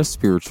a lot of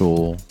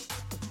spiritual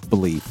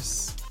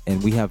beliefs,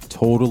 and we have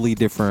totally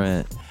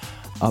different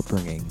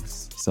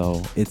upbringings.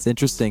 So it's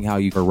interesting how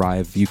you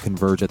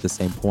converge at the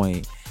same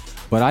point.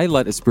 But I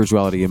let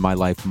spirituality in my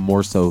life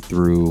more so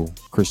through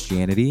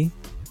Christianity,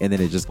 and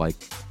then it just like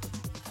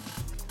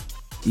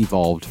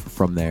evolved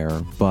from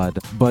there. But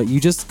you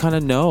just kind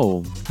of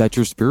know that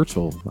you're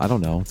spiritual. I don't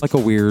know.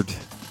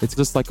 It's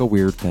just like a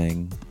weird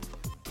thing.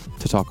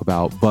 to talk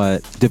about,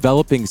 but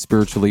developing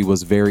spiritually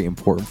was very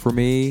important for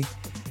me,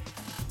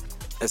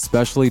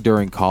 especially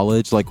during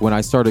college. Like when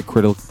I started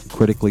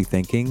critically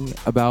thinking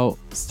about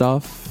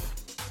stuff,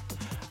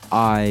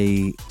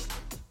 I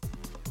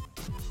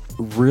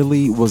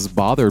really was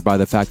bothered by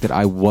the fact that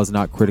I was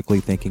not critically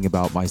thinking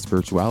about my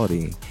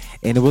spirituality.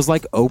 And it was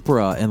like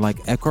Oprah and like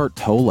Eckhart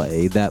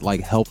Tolle that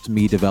like helped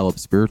me develop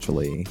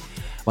spiritually.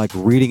 Like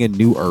reading A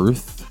New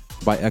Earth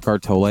by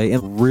Eckhart Tolle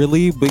and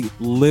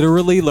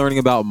literally learning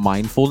about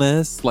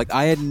mindfulness. Like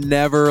I had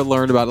never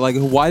learned about it. Like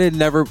why did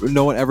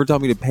no one ever tell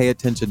me to pay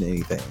attention to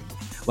anything?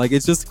 Like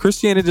it's just,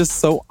 Christianity is just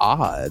so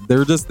odd.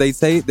 They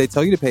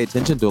tell you to pay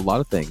attention to a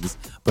lot of things,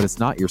 but it's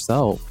not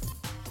yourself.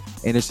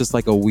 And it's just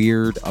like a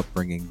weird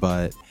upbringing.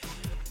 But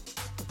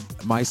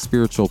my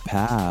spiritual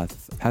path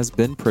has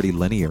been pretty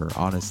linear,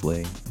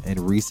 honestly. And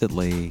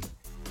recently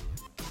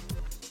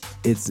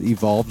it's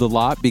evolved a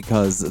lot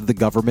because the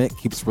government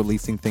keeps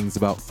releasing things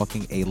about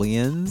fucking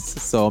aliens.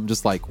 So I'm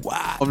just like,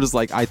 wow.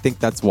 I think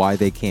that's why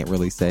they can't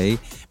really say,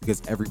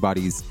 because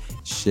everybody's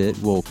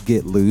shit will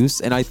get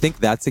loose. And I think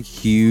that's a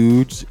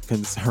huge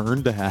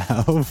concern to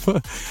have.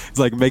 It's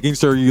like making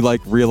sure you like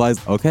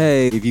realize,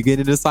 okay, if you get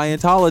into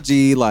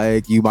Scientology,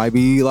 like you might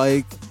be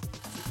like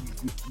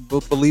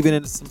believing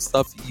in some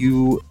stuff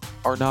you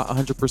are not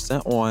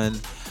 100% on.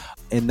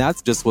 And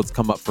that's just what's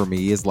come up for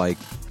me, is like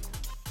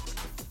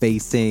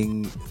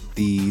facing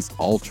these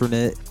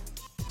alternate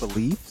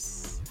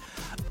beliefs.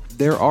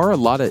 There are a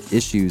lot of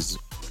issues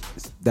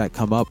that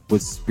come up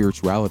with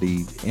spirituality.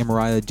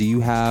 Amariah, do you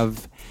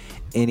have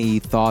any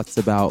thoughts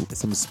about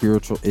some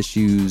spiritual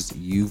issues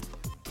you've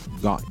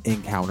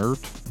encountered?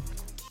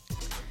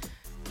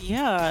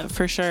 Yeah,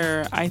 for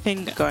sure. I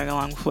think going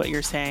along with what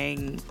you're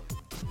saying,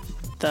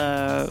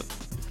 and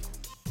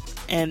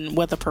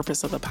what the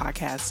purpose of the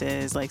podcast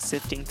is, like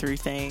sifting through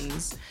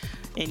things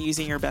and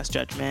using your best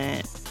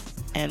judgment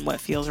and what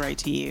feels right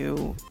to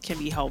you can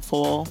be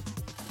helpful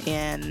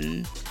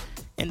in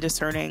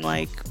discerning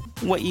like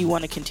what you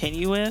want to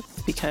continue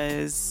with,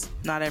 because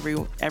not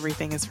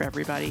everything is for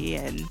everybody,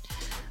 and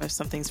if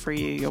something's for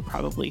you, you'll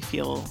probably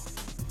feel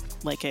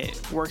like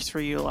it works for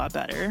you a lot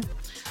better.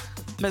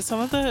 But some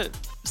of the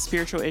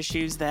spiritual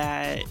issues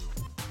that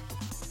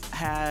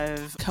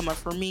have come up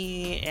for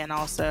me, and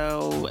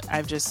also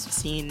I've just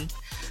seen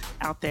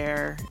out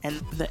there and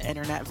the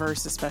internet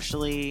verse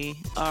especially,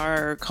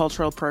 are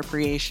cultural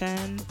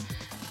appropriation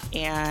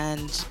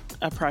and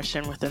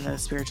oppression within the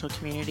spiritual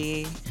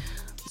community.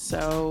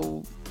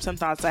 So some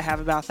thoughts I have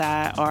about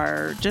that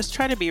are just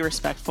try to be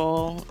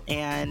respectful,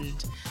 and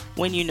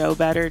when you know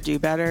better, do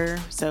better.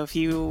 So if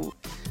you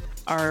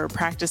are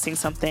practicing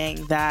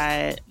something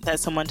that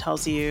someone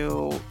tells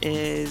you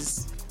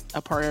is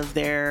a part of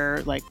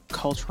their like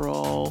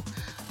cultural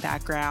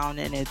background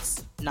and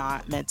it's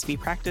not meant to be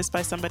practiced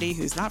by somebody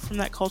who's not from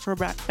that cultural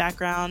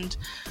background,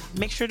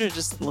 make sure to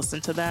just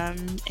listen to them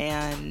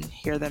and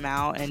hear them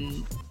out,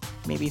 and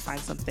maybe find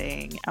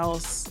something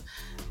else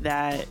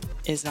that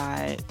is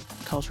not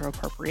cultural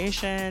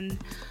appropriation.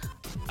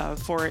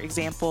 For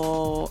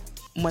example,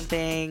 one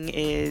thing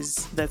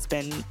that's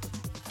been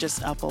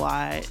just up a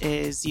lot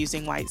is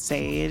using white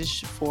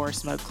sage for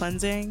smoke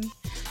cleansing.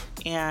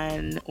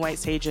 And white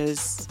sage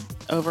is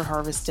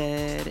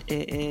over-harvested,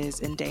 it is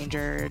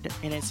endangered,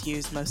 and it's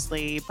used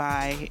mostly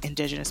by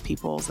indigenous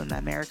peoples in the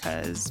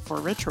Americas for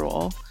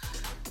ritual.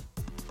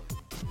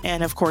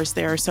 And of course,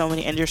 there are so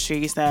many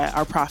industries that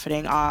are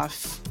profiting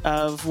off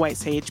of white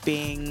sage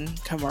being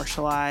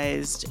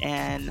commercialized,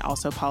 and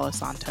also Palo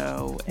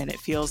Santo, and it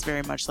feels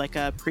very much like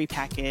a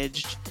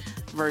prepackaged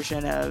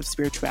version of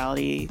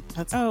spirituality.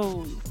 That's,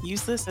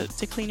 use this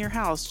to clean your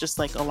house, just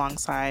like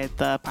alongside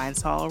the pine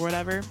sol or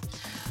whatever.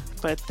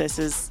 But this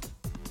is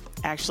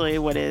actually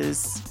what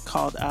is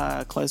called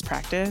a closed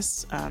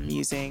practice,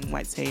 using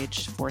white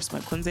sage for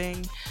smoke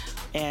cleansing.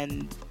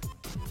 And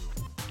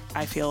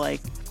I feel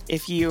like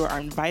if you are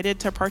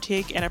invited to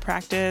partake in a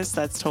practice,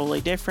 that's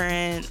totally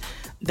different.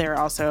 There are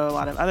also a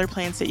lot of other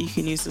plants that you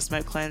can use to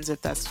smoke cleanse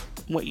if that's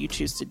what you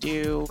choose to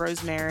do.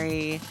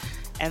 Rosemary,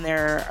 and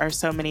there are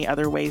so many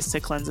other ways to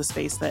cleanse a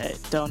space that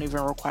don't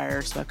even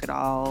require smoke at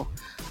all.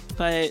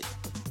 But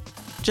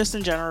just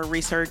in general,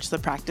 research the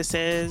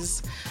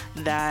practices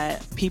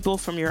that people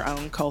from your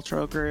own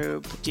cultural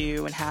group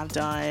do and have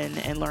done,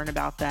 and learn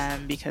about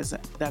them, because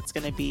that's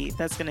going to be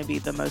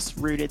the most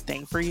rooted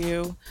thing for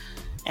you.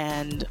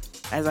 And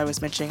as I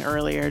was mentioning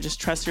earlier,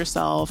 just trust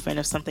yourself, and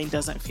if something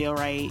doesn't feel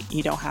right,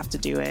 you don't have to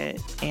do it,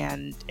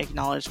 and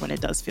acknowledge when it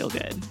does feel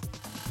good.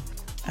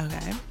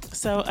 Okay,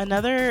 so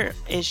another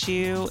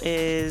issue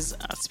is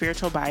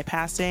spiritual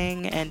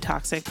bypassing and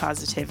toxic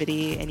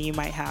positivity, and you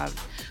might have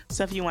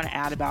stuff you want to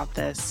add about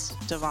this,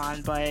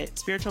 Devon, but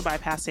spiritual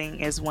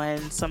bypassing is when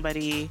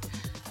somebody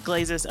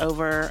glazes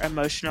over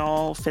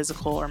emotional,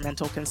 physical, or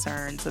mental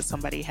concerns that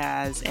somebody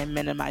has and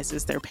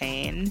minimizes their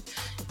pain,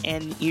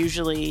 and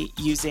usually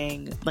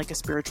using like a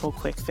spiritual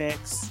quick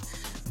fix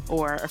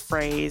or a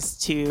phrase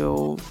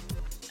to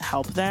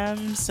help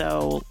them.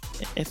 So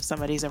if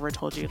somebody's ever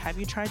told you, have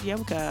you tried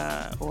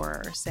yoga,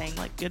 or saying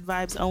like good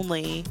vibes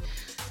only,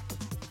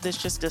 This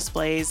just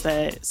displays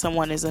that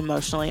someone is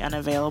emotionally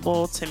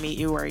unavailable to meet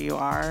you where you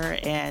are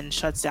and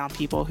shuts down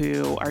people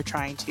who are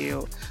trying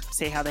to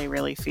say how they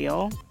really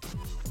feel.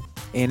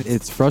 And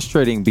it's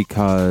frustrating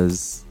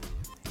because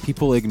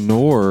people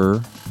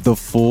ignore the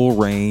full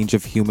range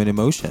of human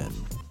emotion.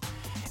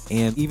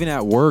 And even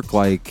at work,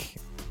 like,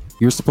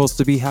 you're supposed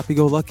to be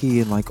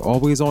happy-go-lucky and like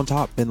always on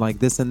top and like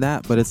this and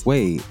that, but it's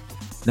wait.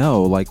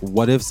 No, like,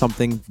 what if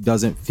something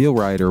doesn't feel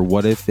right, or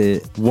what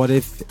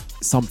if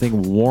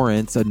something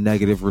warrants a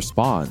negative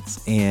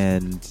response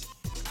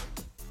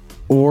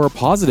or a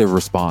positive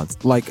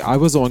response? Like, I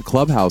was on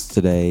Clubhouse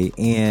today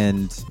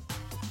and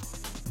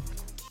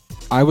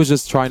I was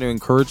just trying to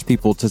encourage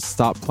people to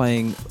stop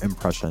playing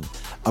impression.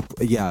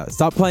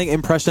 Stop playing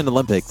Impression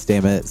Olympics,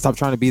 damn it. Stop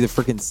trying to be the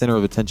freaking center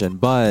of attention.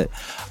 But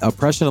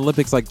Impression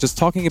Olympics, like, just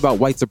talking about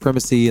white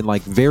supremacy and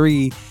like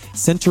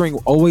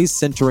always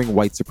centering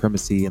white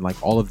supremacy and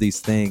like all of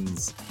these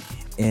things,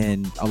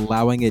 and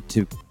allowing it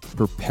to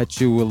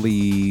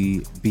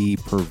perpetually be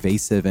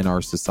pervasive in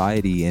our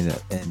society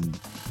and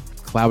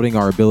clouding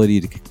our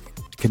ability to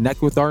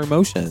connect with our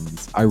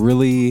emotions. I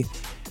really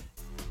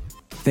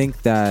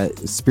think that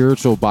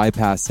spiritual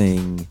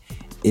bypassing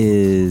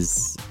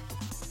is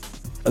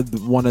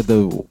one of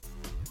the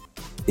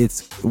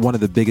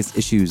biggest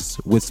issues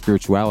with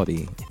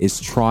spirituality, is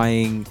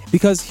trying,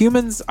 because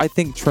humans, I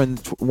think,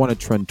 want to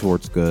trend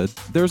towards good.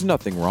 There's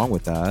nothing wrong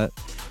with that.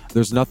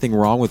 There's nothing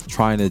wrong with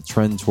trying to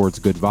trend towards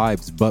good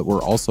vibes, but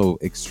we're also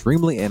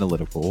extremely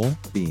analytical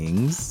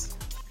beings,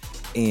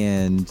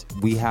 and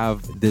we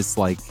have this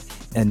like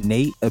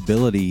innate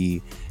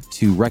ability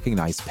to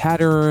recognize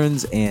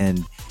patterns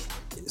and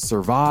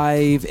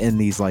survive in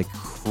these like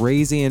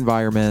crazy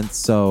environments.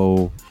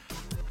 So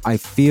I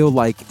feel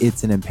like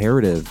it's an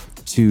imperative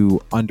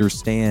to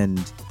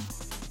understand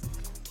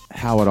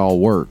how it all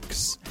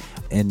works,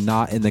 and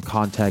not in the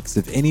context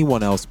of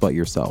anyone else but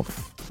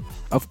yourself.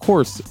 Of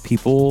course,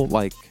 people,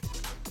 like,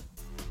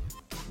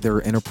 their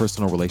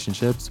interpersonal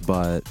relationships,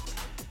 but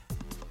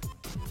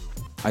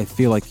I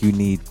feel like you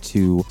need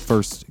to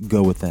first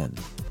go within.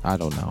 I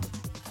don't know.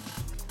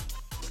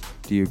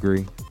 Do you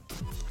agree?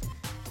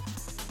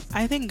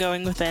 I think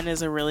going within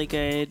is a really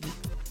good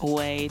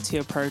way to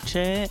approach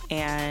it,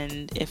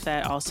 and if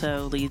that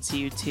also leads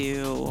you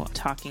to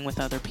talking with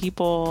other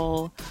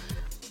people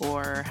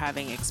or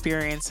having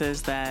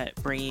experiences that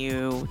bring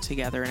you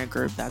together in a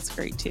group, that's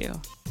great too.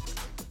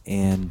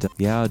 And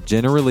yeah,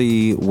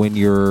 generally when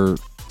you're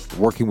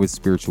working with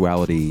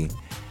spirituality,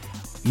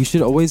 you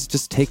should always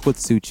just take what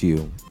suits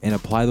you and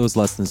apply those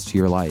lessons to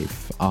your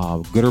life,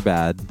 good or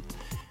bad.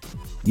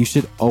 You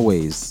should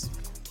always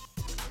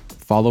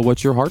follow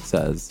what your heart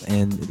says,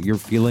 and your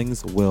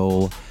feelings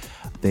will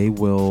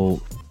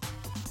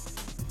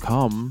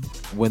come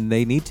when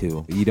they need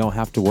to. You don't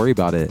have to worry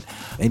about it.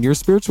 And your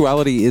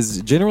spirituality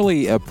is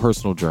generally a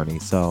personal journey,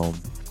 so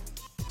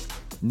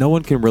no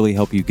one can really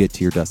help you get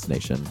to your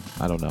destination.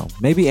 I don't know.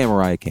 Maybe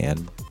Amariah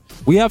can.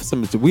 You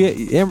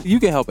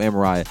can help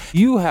Amariah.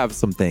 You have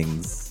some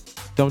things,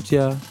 don't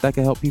you, that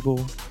can help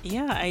people?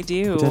 Yeah, I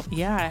do.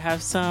 Yeah, I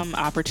have some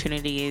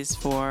opportunities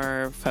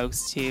for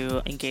folks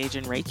to engage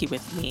in Reiki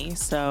with me.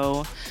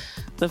 So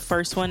the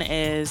first one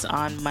is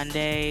on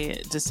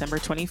Monday, December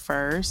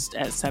 21st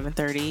at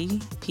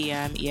 7:30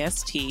 p.m.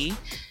 EST.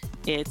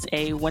 It's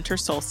a winter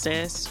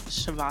solstice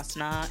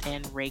Shavasana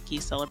and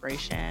Reiki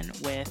celebration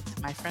with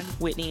my friend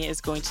Whitney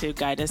is going to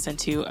guide us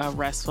into a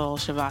restful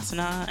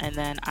Shavasana, and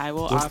then I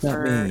will What's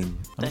offer... that mean?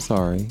 I'm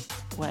sorry.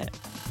 What?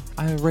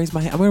 I'm going to raise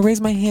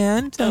my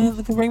hand.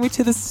 Bring me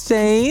to the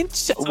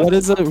stage. What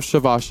is a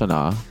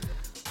Shavasana?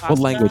 What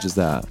language is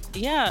that?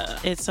 Yeah,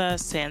 it's a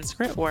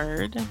Sanskrit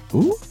word.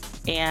 Ooh.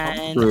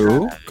 And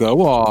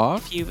go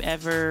off. If you've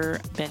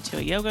ever been to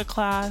a yoga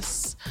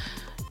class,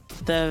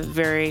 the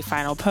very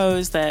final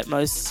pose that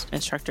most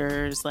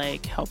instructors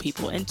like help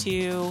people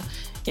into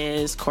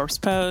is corpse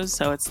pose.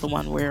 So it's the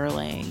one where you're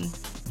laying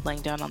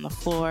down on the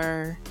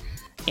floor,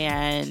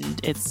 and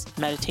it's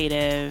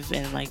meditative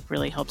and like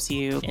really helps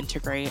you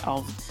integrate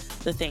all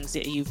the things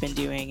that you've been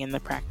doing in the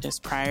practice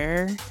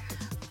prior,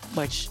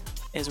 which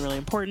is really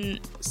important.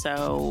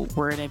 So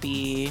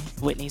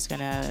Whitney's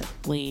gonna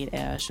lead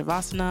a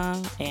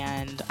Shavasana,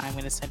 and I'm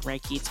gonna send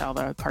Reiki to all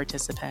the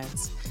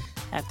participants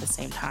at the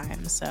same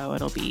time. So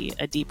it'll be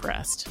a deep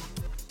rest.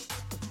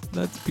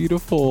 That's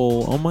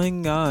beautiful. Oh my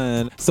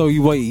God. So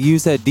you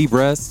said deep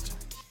rest?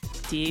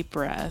 Deep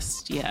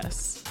rest,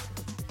 yes.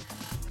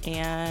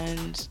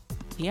 And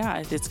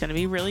yeah, it's going to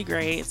be really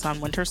great. It's on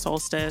winter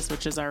solstice,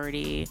 which is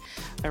already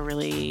a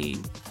really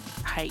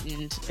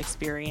heightened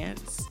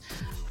experience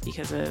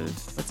because of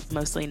it's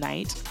mostly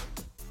night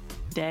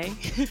day.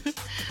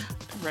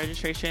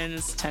 Registration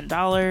is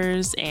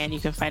 $10, and you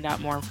can find out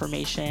more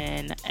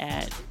information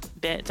at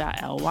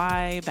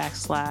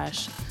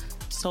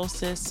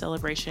bit.ly/solstice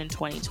celebration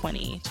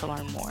 2020 to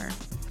learn more.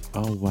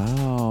 Oh,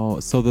 wow.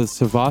 So the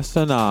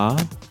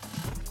Shavasana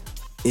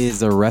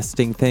is a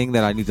resting thing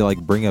that I need to like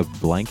bring a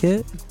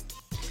blanket?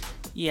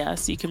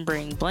 Yes, you can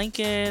bring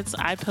blankets,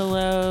 eye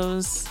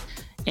pillows,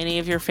 any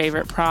of your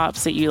favorite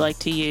props that you like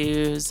to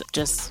use.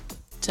 Just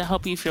to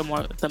help you feel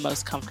the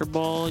most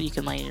comfortable. You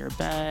can lay in your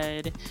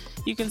bed.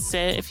 You can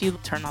sit if you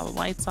turn all the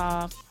lights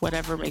off,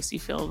 whatever makes you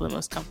feel the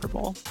most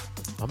comfortable.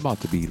 I'm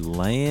about to be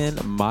laying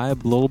my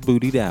little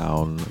booty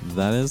down.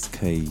 That is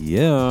cute.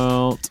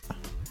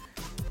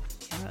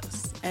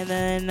 Yes. And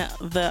then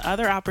the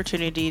other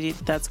opportunity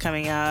that's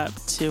coming up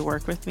to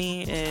work with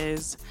me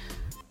is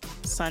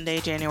Sunday,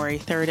 January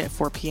 3rd at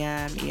 4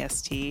 p.m.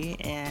 EST.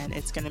 And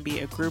it's going to be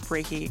a group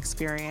Reiki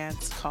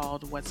experience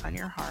called What's on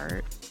Your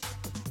Heart,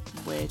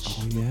 which...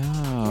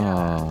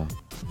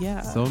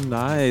 Yeah. So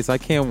nice. I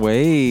can't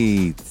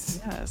wait.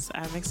 Yes,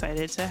 I'm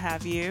excited to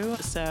have you.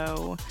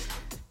 So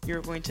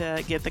you're going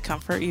to get the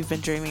comfort you've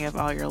been dreaming of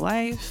all your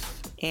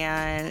life.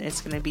 And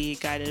it's going to be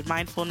guided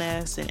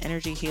mindfulness and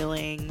energy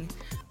healing.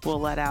 We'll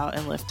let out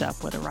and lift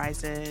up what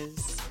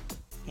arises.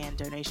 And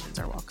donations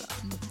are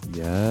welcome.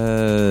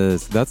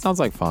 Yes. That sounds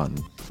like fun.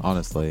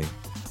 Honestly,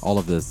 all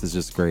of this is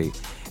just great.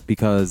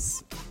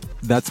 Because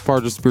that's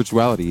part of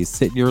spirituality.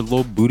 Sitting your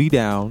little booty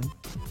down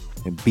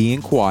and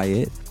being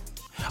quiet.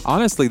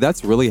 Honestly,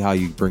 that's really how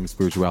you bring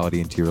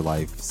spirituality into your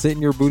life.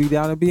 Sitting your booty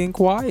down and being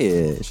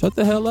quiet. Shut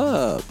the hell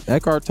up.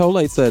 Eckhart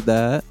Tolle said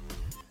that.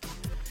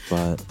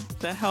 But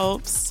that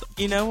helps.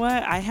 You know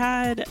what? I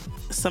had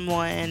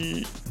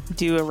someone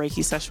do a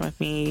Reiki session with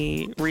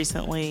me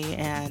recently,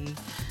 and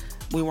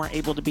we weren't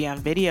able to be on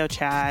video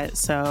chat,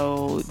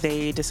 so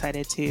they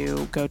decided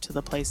to go to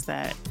the place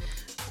that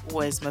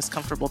was most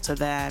comfortable to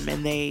them,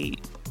 and they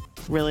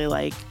really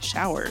like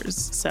showers.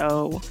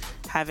 So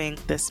having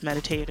this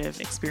meditative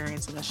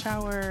experience in the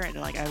shower, and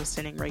like I was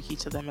sending Reiki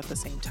to them at the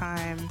same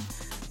time,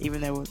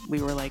 even though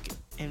we were like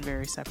in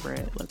very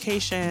separate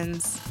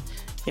locations,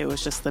 it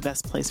was just the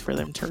best place for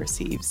them to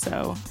receive.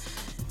 So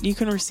you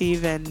can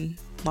receive in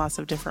lots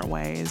of different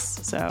ways,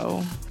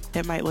 so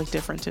it might look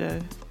different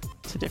to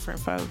different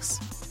folks.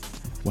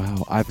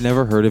 Wow, I've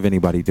never heard of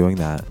anybody doing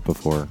that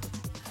before.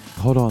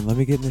 Hold on, let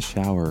me get in the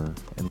shower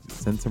and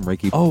send some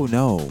Reiki. Oh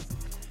no,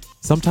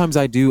 sometimes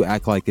I do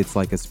act like it's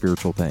like a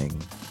spiritual thing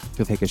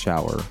to take a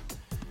shower.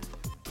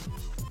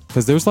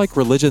 Because there's like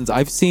religions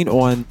I've seen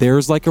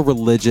there's like a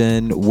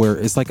religion where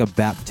it's like a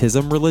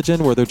baptism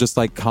religion where they're just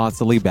like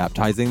constantly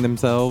baptizing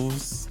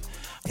themselves.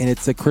 And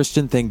it's a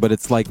Christian thing, but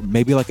it's like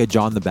maybe like a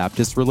John the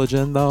Baptist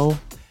religion though.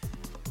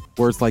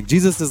 Where it's like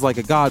Jesus is like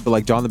a god, but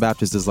like John the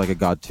Baptist is like a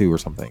god too or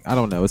something. I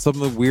don't know. It's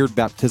some weird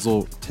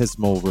baptismal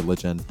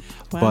religion.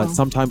 Wow. But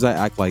sometimes I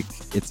act like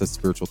it's a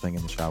spiritual thing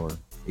in the shower,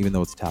 even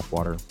though it's tap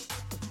water.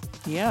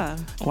 Yeah.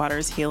 Water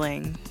is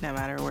healing no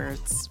matter where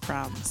it's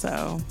from.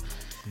 So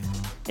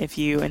if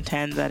you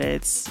intend that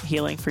it's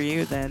healing for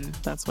you, then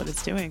that's what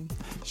it's doing.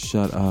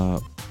 Shut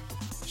up.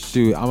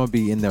 Shoot, I'm going to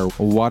be in there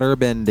water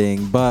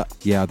bending. But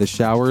yeah, the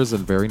shower is a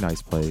very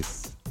nice place.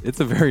 It's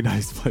a very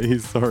nice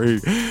place. Sorry.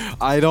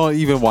 I don't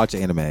even watch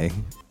anime.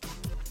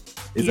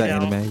 Is that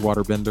anime?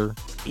 Waterbender?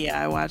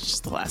 Yeah, I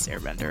watched The Last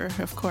Airbender,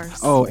 of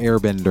course. Oh,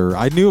 Airbender.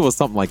 I knew it was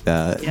something like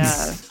that.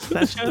 Yeah,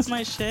 that show's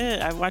my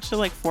shit. I've watched it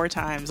like 4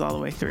 times all the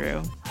way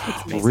through.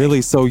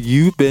 Really? So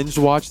you binge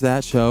watched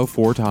that show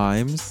 4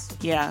 times?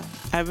 Yeah.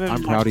 I'm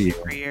proud of you.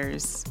 For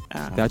years.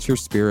 That's your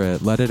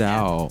spirit. Let it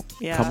out.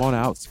 Yeah. Come on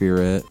out,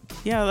 spirit.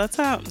 Yeah,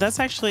 that's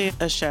actually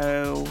a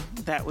show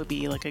that would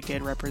be like a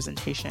good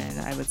representation,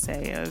 I would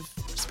say, of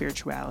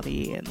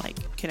spirituality and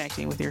like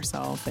connecting with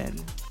yourself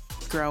and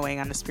growing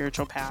on a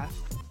spiritual path.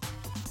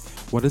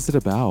 What is it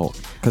about?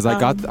 Because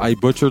I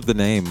butchered the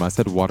name. I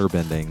said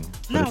waterbending.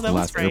 No, that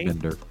was great.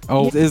 Airbender.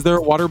 Oh, yeah. Is there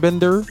a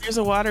waterbender? There's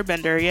a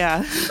waterbender,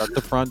 yeah. At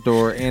the front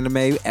door.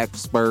 Anime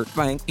expert.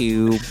 Thank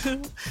you.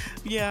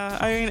 Yeah,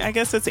 I mean, I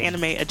guess it's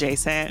anime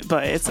adjacent,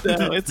 but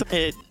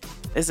it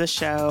is a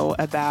show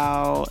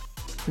about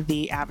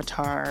the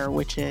Avatar,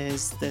 which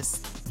is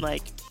this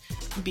like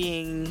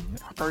being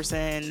a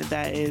person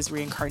that is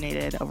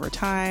reincarnated over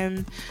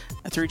time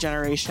through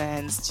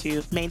generations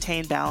to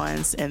maintain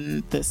balance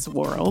in this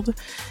world.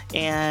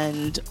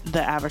 And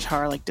the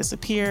Avatar like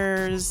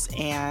disappears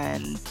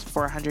and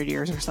for 100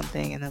 years or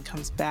something, and then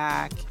comes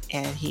back,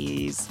 and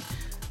he's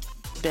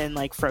been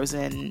like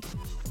frozen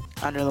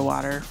under the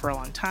water for a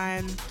long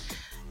time.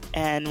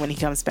 And when he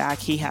comes back,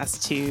 he has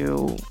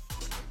to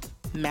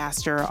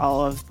master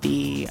all of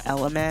the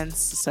elements.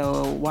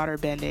 So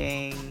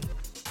waterbending,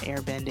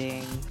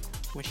 airbending,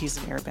 which he's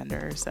an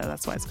airbender, so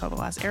that's why it's called The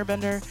Last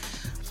Airbender,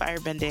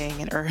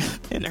 firebending, and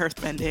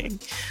earthbending,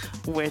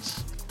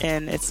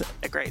 and it's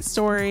a great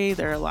story.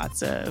 There are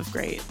lots of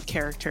great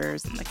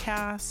characters in the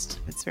cast.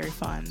 It's very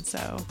fun.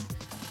 So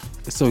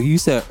you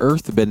said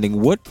earthbending.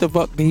 What the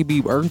fuck did he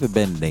be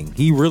earthbending?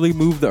 He really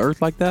moved the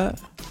earth like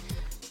that?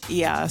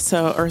 Yeah,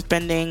 so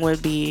earthbending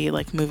would be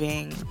like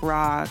moving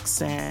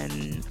rocks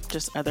and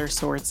just other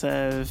sorts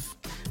of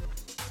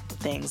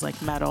things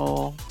like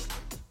metal.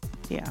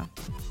 Yeah,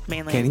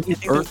 mainly. Can he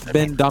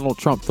earthbend Donald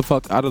Trump the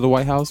fuck out of the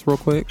White House real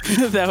quick?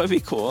 That would be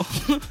cool.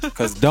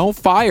 Because don't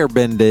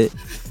firebend it.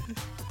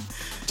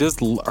 Just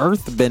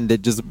earthbend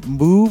it. Just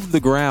move the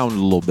ground a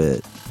little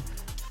bit.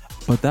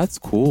 But that's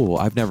cool.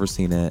 I've never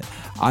seen it.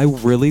 I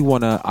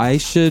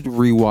should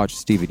rewatch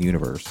Steven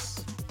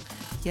Universe.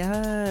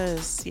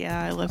 Yes.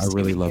 Yeah, I love I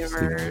really love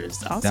Universe.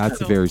 Steven. Also,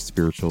 That's very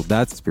spiritual.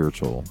 That's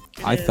spiritual.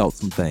 I felt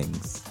some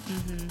things.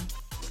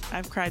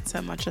 I've cried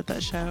so much at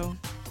that show.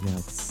 Yeah,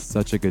 it's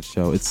such a good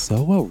show. It's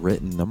so well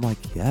written. I'm like,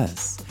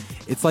 yes.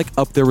 It's like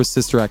up there with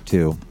Sister Act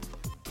 2.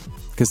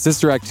 Because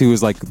Sister Act 2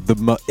 is like,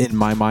 in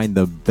my mind,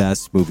 the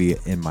best movie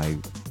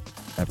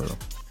ever.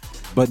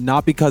 But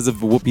not because of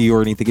Whoopi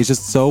or anything. It's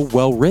just so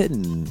well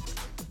written.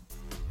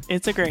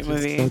 It's a great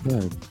movie. So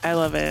good. I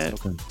love it.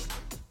 So good.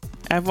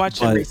 I've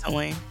watched it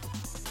recently.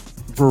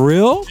 For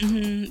real?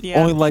 Yeah.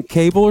 Only like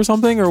cable or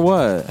something or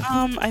what?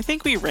 I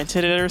think we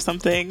rented it or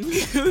something.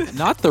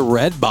 Not the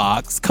red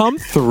box. Come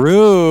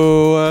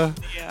through.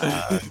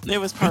 Yeah. It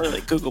was probably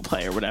like Google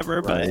Play or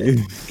whatever. Right.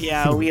 But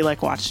yeah, we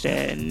like watched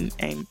it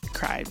and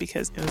cried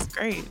because it was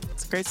great.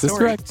 It's a great story.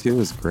 Sister Act 2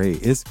 is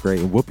great. It's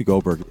great. And Whoopi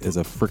Goldberg is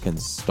a freaking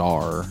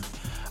star.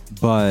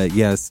 But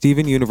yeah,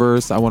 Steven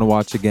Universe, I want to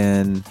watch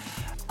again.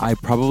 I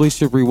probably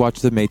should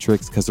rewatch The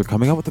Matrix because they're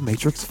coming out with The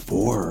Matrix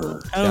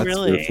 4. Oh, That's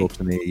really? spiritual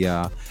to me.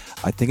 Yeah.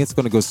 I think it's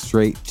going to go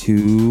straight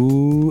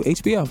to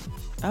HBO.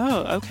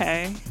 Oh,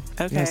 okay.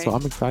 Okay. Yeah, so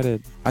I'm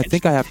excited. I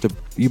think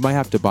you might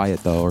have to buy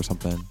it though or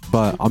something.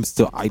 But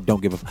I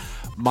don't give a.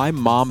 My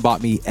mom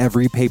bought me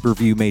every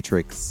pay-per-view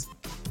Matrix.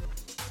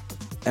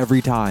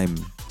 Every time.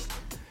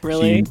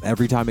 Really?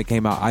 Every time it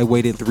came out. I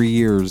waited 3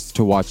 years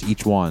to watch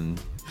each one.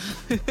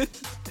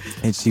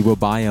 And she will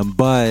buy them.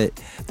 But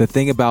the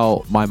thing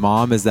about my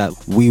mom is that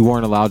we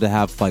weren't allowed to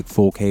have like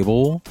full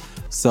cable.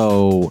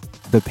 So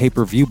the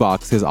pay-per-view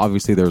box, because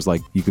obviously there's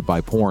like, you could buy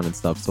porn and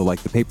stuff. So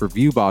like the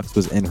pay-per-view box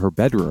was in her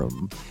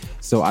bedroom.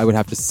 So I would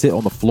have to sit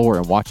on the floor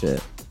and watch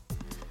it.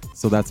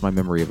 So that's my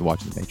memory of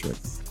watching The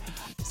Matrix.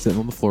 Sitting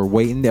on the floor,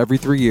 waiting every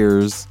 3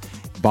 years,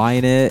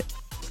 buying it,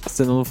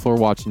 sitting on the floor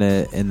watching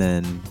it, and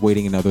then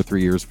waiting another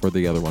 3 years for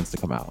the other ones to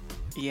come out.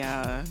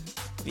 Yeah.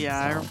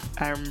 Yeah,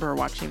 I remember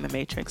watching The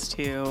Matrix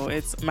too.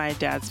 It's my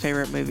dad's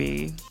favorite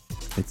movie.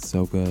 It's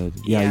so good.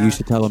 Yeah, you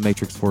should tell him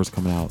Matrix 4 is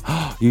coming out.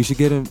 You should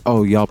get him.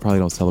 Oh, y'all probably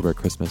don't celebrate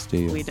Christmas, do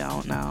you? We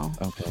don't know.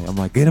 Okay, I'm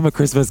like, get him a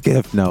Christmas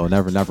gift. No,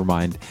 never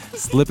mind.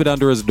 Slip it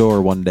under his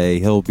door one day.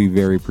 He'll be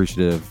very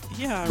appreciative.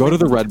 Yeah. Go to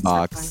the red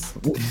box.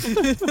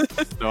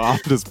 No, I'm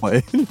just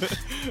playing.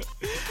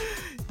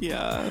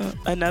 Yeah.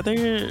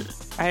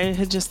 I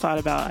had just thought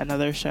about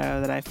another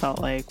show that I felt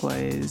like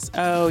was,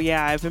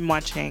 I've been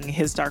watching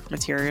His Dark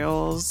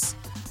Materials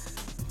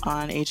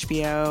on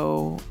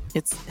HBO.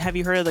 Have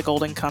you heard of The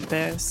Golden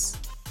Compass?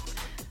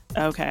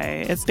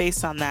 Okay. It's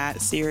based on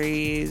that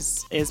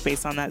series. It's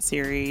based on that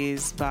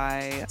series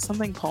by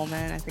something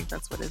Pullman. I think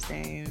that's what his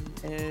name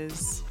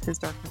is. His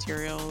Dark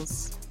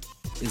Materials.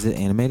 Is it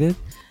animated?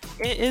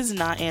 It is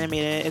not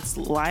animated. It's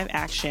live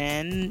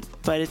action,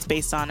 but it's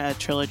based on a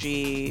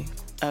trilogy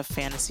of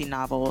fantasy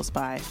novels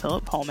by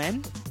Philip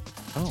Pullman.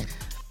 Oh.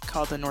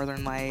 Called The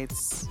Northern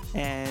Lights,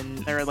 and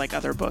there are like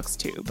other books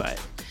too, but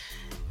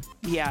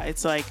yeah,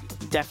 it's like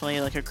definitely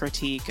like a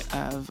critique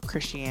of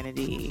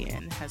Christianity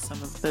and has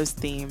some of those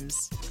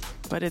themes,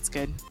 but it's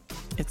good.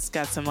 It's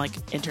got some like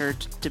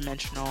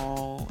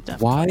interdimensional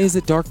stuff. Why is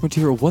it dark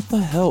material? What the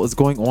hell is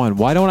going on?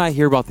 Why don't I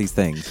hear about these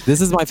things?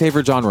 This is my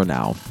favorite genre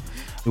now.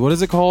 What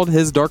is it called?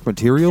 His Dark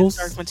Materials?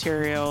 His Dark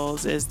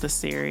Materials is the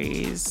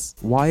series.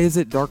 Why is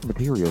it Dark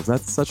Materials?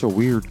 That's such a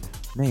weird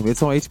name.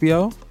 It's on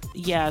HBO?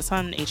 Yeah, it's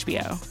on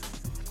HBO.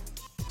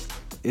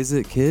 Is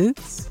it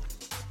kids?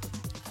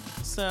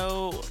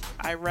 So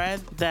I read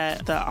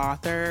that the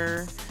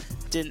author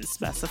didn't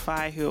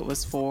specify who it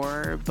was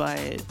for,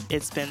 but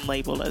it's been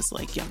labeled as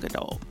like young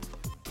adult.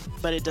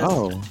 But it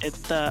doesn't.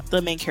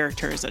 The main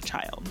character is a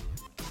child.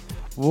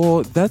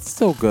 Well, that's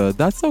still good.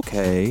 That's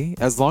okay.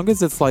 As long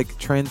as it's like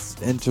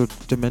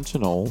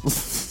interdimensional.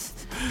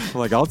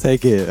 Like, I'll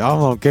take it. I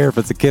don't care if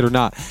it's a kid or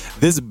not.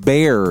 This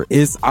bear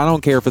is, I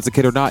don't care if it's a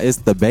kid or not. It's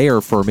the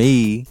bear for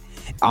me.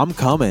 I'm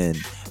coming.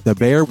 The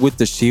bear with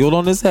the shield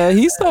on his head.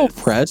 He's so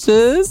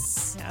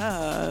precious.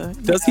 Yeah.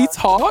 Does he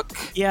talk?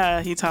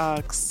 Yeah, he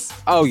talks.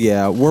 Oh,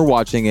 yeah. We're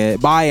watching it.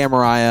 Bye,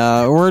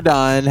 Amariah. We're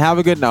done. Have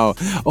a good no.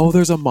 Oh,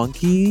 there's a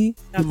monkey.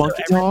 The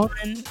monkey talk.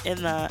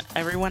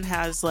 Everyone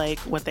has like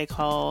what they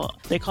call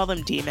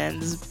them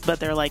demons, but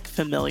they're like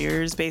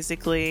familiars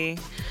basically,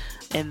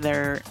 and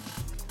they're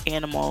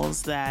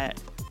animals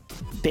that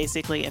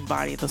basically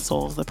embody the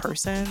soul of the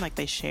person. Like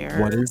they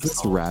share. What is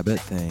this rabbit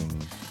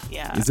thing?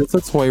 Yeah. Is this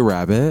a toy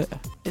rabbit?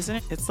 Isn't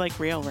it? It's like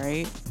real,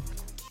 right?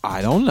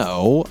 I don't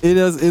know. It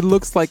is. It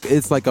looks like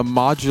it's like a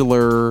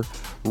modular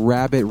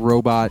rabbit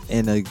robot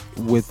and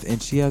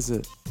she has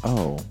a.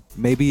 Oh,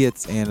 maybe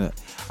it's Anna.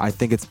 I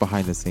think it's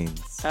behind the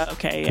scenes.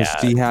 Okay, yeah.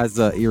 She has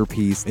a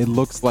earpiece. It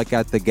looks like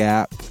at the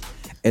Gap,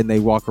 and they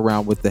walk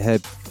around with the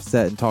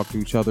headset and talk to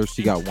each other.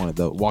 She got one of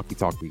the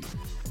walkie-talkie.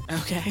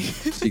 Okay.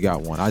 She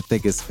got one. I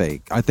think it's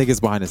fake. I think it's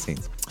behind the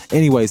scenes.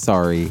 Anyway,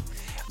 sorry.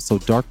 So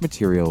Dark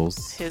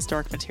Materials. His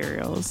Dark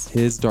Materials.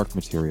 His Dark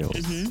Materials.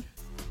 Mm-hmm.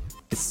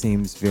 It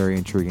seems very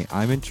intriguing.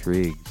 I'm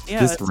intrigued. Yeah,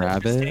 this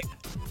rabbit.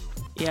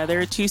 Yeah, there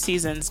are 2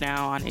 seasons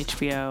now on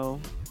HBO.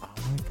 Oh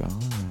my god.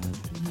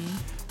 Mm-hmm.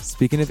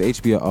 Speaking of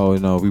HBO, oh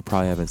no, we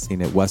probably haven't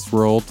seen it.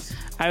 Westworld.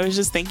 I was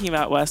just thinking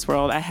about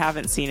Westworld. I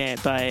haven't seen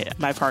it, but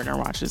my partner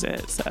watches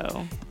it,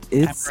 so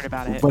I've heard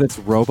about it. But it's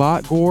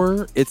robot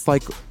gore. It's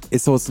like,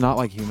 so it's not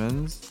like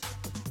humans.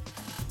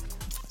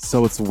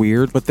 So it's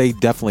weird, but they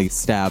definitely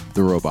stab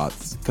the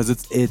robots because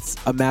it's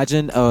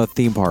imagine a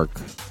theme park,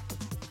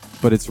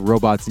 but it's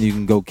robots and you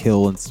can go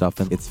kill and stuff,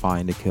 and it's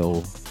fine to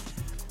kill,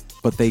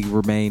 but they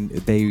retain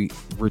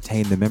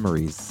the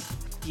memories.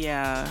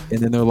 Yeah. And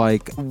then they're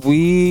like,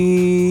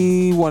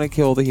 we want to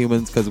kill the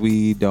humans because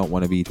we don't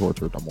want to be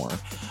tortured no more.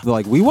 They're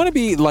like, we want to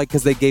be like,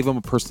 because they gave them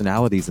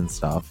personalities and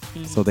stuff.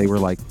 Mm-hmm. So they were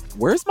like,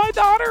 where's my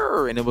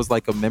daughter? And it was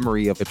like a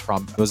memory of a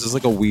trauma. It was just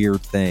like a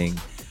weird thing.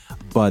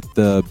 But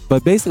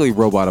basically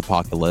robot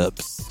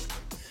apocalypse.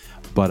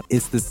 But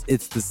it's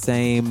the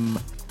same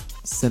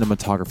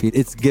cinematography.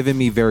 It's given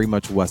me very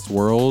much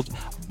Westworld,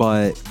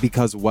 but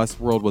because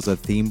Westworld was a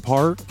theme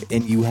park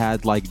and you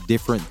had like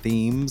different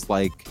themes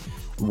like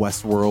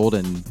Westworld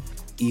and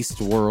East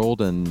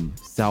World and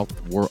South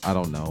World, I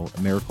don't know,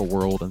 America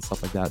World and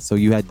stuff like that. So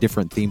you had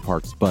different theme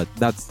parks, but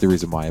that's the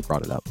reason why I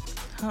brought it up.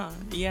 Huh.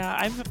 Yeah,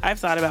 I've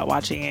thought about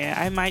watching it.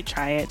 I might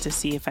try it to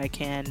see if I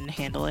can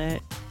handle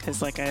it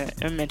because, like I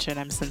mentioned,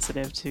 I'm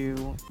sensitive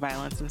to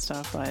violence and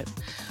stuff, but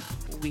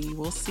we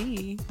will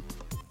see.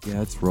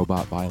 Yeah, it's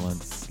robot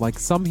violence. Like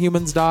some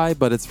humans die,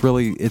 but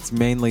it's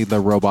mainly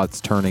the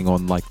robots turning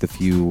on like the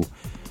few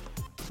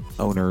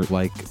owner,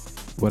 like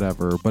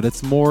whatever. But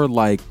it's more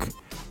like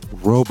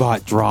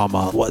robot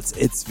drama.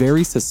 It's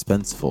very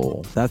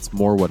suspenseful. That's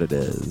more what it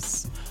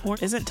is. Or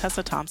isn't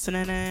Tessa Thompson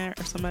in it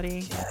or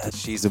somebody? Yeah,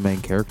 she's a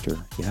main character.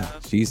 Yeah,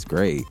 she's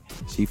great.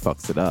 She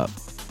fucks it up.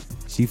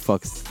 She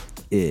fucks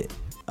it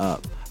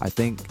up. I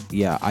think,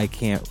 yeah, I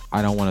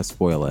don't want to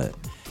spoil it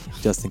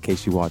just in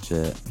case you watch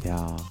it.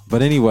 Yeah.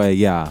 But anyway,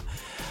 yeah.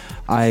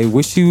 I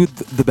wish you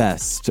the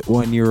best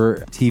on your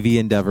TV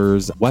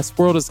endeavors.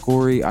 Westworld is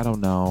gory. I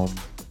don't know.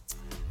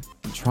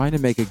 I'm trying to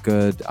make it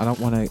good. I don't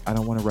want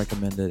to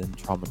recommend it and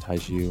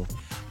traumatize you.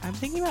 I'm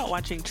thinking about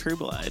watching True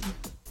Blood.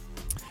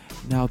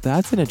 Now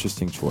that's an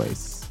interesting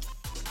choice.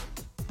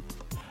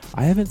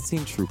 I haven't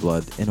seen True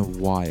Blood in a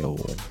while.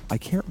 I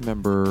can't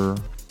remember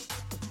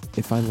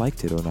if I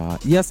liked it or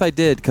not. Yes, I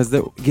did, because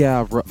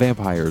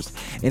vampires,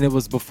 and it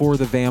was before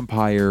the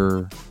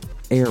vampire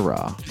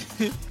era.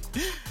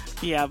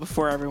 Yeah,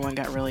 before everyone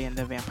got really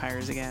into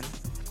vampires again.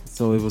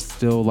 So it was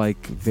still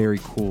like very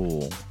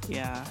cool.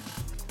 Yeah.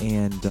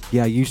 And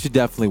yeah, you should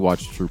definitely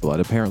watch True Blood.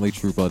 Apparently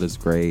True Blood is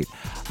great.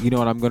 You know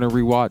what I'm going to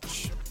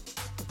rewatch?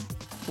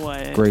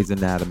 What? Grey's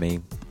Anatomy.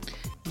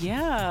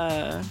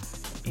 Yeah.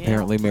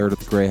 Apparently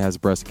Meredith Grey has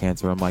breast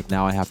cancer. I'm like,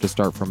 now I have to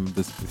start from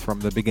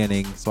the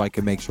beginning so I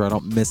can make sure I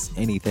don't miss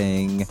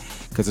anything,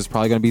 because there's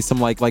probably going to be some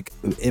like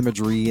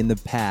imagery in the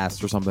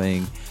past or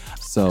something.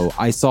 So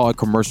I saw a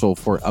commercial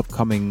for an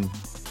upcoming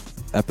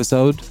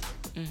episode.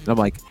 Mm-hmm. And I'm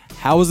like,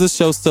 how is this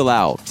show still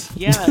out?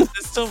 Yeah, is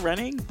it still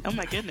running? Oh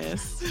my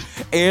goodness.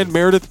 And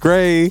Meredith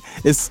Grey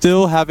is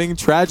still having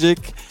tragic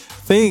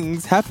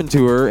things happen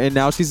to her, and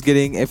now she's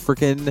getting a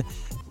freaking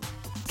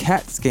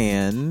CAT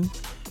scan.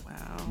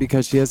 Wow.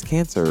 Because she has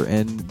cancer,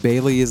 and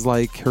Bailey is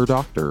like her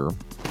doctor.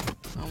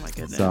 Oh my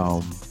goodness.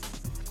 So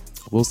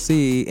we'll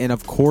see. And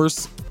of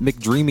course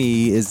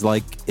McDreamy is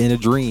like in a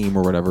dream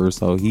or whatever,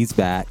 so he's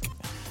back.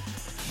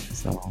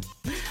 So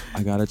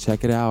I gotta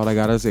check it out. I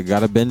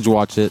gotta binge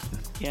watch it.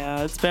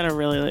 Yeah, it's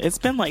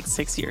been like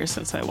 6 years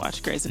since I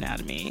watched Grey's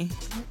Anatomy.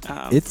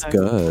 It's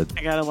good.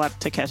 I got a lot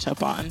to catch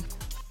up on.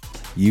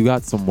 You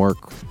got some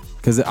work,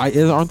 because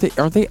aren't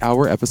they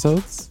hour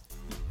episodes?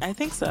 I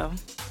think so.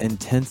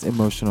 Intense,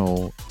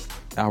 emotional,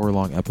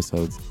 hour-long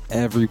episodes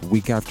every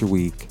week after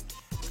week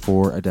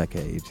for a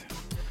decade.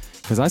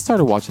 Because I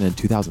started watching it in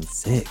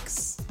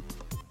 2006.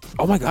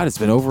 Oh my God, it's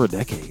been over a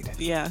decade.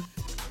 Yeah.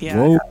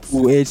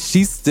 Whoa,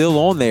 she's still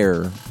on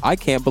there. I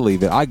can't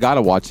believe it. I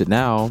gotta watch it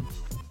now.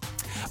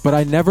 But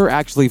I never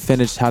actually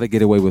finished How to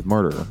Get Away with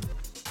Murder.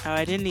 Oh,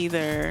 I didn't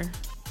either.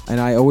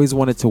 And I always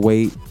wanted to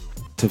wait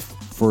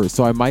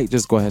so I might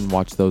just go ahead and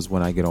watch those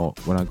when I go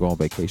on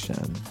vacation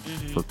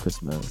for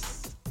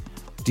Christmas.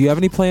 Do you have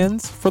any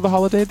plans for the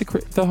holiday?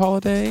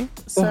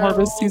 The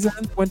harvest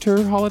season,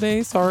 winter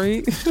holiday?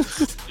 Sorry.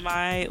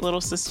 My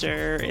little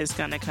sister is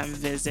gonna come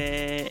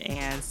visit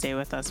and stay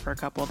with us for a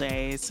couple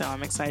days, so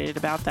I'm excited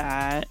about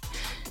that.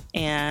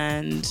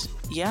 And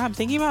yeah, I'm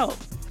thinking about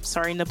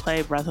starting to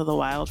play Breath of the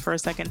Wild for a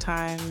second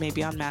time,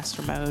 maybe on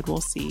Master Mode. We'll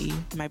see.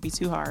 It might be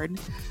too hard.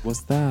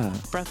 What's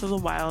that? Breath of the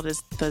Wild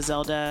is the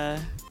Zelda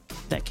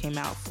that came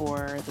out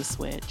for the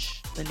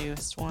Switch, the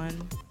newest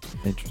one.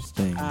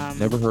 Interesting.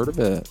 Never heard of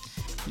it.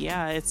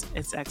 Yeah, it's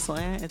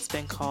excellent. It's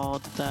been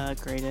called the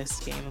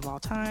greatest game of all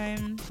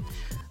time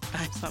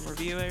by some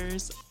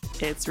reviewers.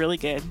 It's really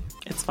good.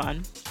 It's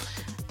fun.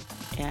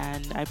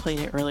 And I played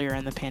it earlier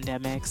in the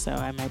pandemic, so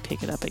I might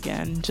pick it up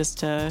again just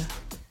to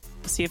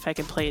see if I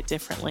can play it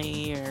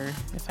differently or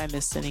if I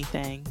missed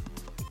anything.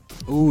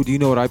 Ooh, do you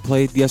know what I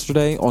played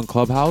yesterday on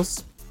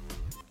Clubhouse?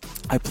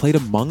 I played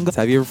Among Us.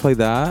 Have you ever played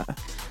that?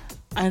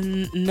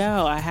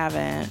 No, I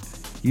haven't.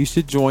 You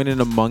should join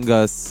an Among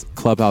Us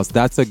Clubhouse.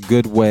 That's a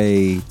good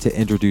way to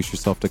introduce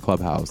yourself to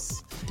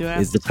Clubhouse.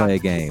 is to play a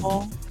game.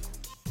 Do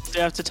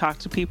you have to talk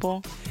to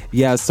people?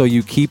 Yeah, so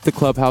you keep the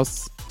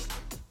Clubhouse,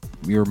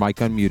 your mic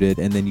unmuted,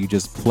 and then you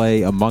just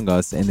play Among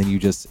Us, and then you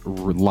just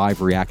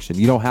live reaction.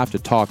 You don't have to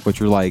talk, but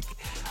you're like,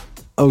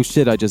 oh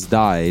shit, I just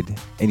died,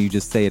 and you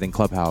just say it in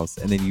Clubhouse,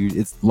 and then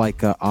it's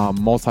like a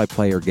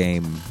multiplayer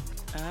game.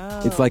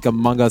 Oh. It's like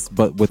Among Us,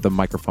 but with a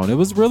microphone. It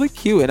was really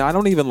cute, and I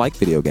don't even like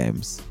video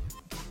games.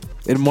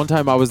 And one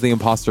time I was the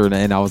imposter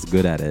and I was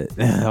good at it.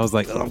 I was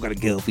like, oh, I'm going to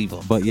kill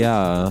people. But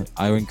yeah,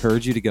 I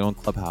encourage you to get on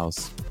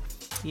Clubhouse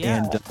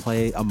and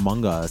play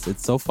Among Us.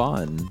 It's so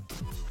fun.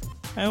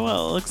 I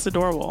will. It looks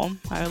adorable.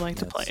 I would like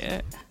to play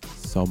it.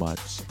 So much.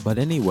 But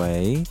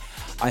anyway,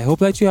 I hope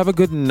that you have a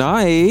good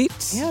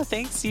night. Yeah,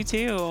 thanks. You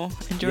too.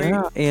 Enjoy.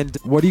 Yeah. And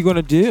what are you going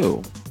to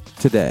do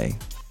today?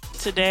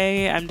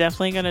 Today, I'm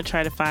definitely going to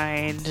try to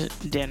find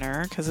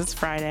dinner because it's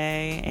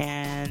Friday.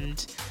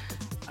 And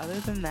other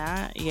than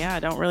that, I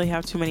don't really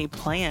have too many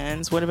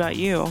plans. What about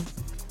you?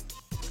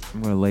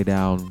 I'm going to lay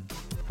down.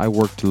 I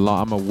worked a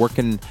lot. I'm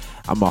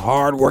a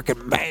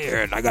hard-working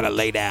man. I got to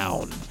lay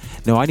down.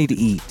 No, I need to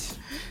eat.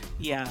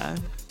 Yeah.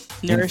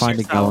 And find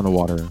a gallon of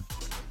water.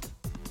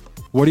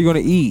 What are you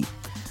going to eat?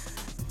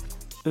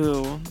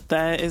 Ooh,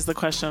 that is the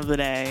question of the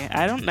day.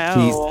 I don't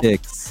know. Cheese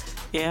sticks.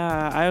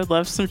 Yeah, I would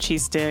love some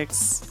cheese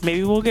sticks.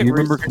 Maybe we'll get. You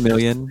remember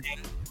Chameleon?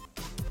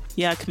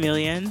 Yeah,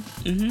 Chameleon.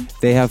 Mm-hmm.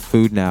 They have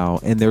food now,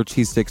 and their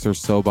cheese sticks are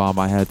so bomb.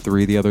 I had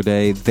 3 the other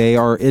day.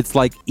 It's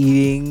like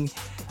eating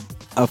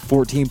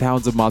 14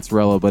 pounds of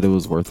mozzarella, but it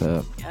was worth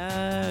it.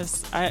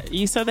 Yes.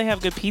 You said they have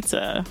good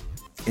pizza.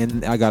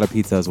 And I got a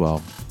pizza as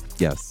well.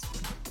 Yes.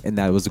 And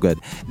that was good.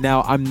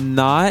 Now, I'm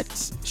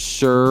not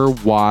sure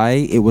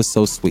why it was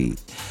so sweet.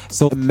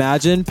 So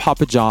imagine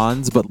Papa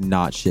John's, but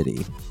not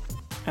shitty.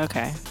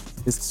 Okay.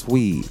 It's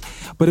sweet.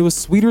 But it was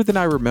sweeter than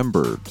I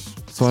remembered.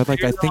 So I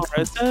think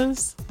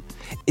Rosas?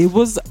 It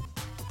was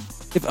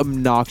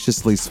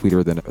obnoxiously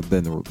sweeter than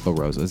the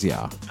Rosas,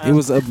 yeah. Okay. It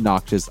was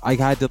obnoxious. I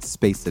had to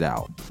space it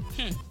out.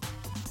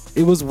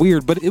 It was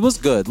weird, but it was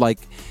good. Like,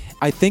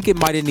 I think it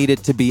might have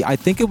needed to be, I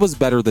think it was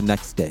better the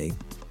next day.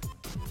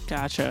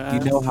 Gotcha. You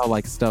know how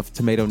like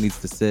tomato needs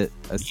to sit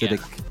acidic.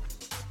 Yeah.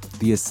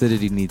 The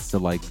acidity needs to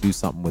like do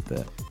something with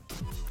it.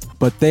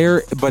 But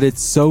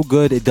it's so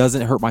good it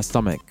doesn't hurt my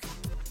stomach.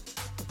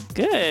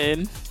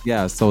 Good.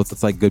 Yeah, so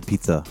it's like good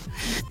pizza.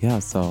 Yeah,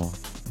 so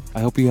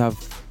I hope you have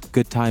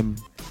good time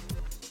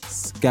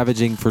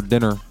scavenging for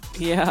dinner.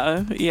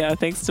 Yeah.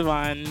 Thanks,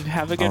 Devon.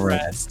 Have a good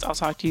rest. I'll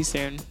talk to you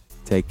soon.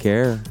 Take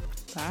care.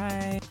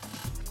 Bye.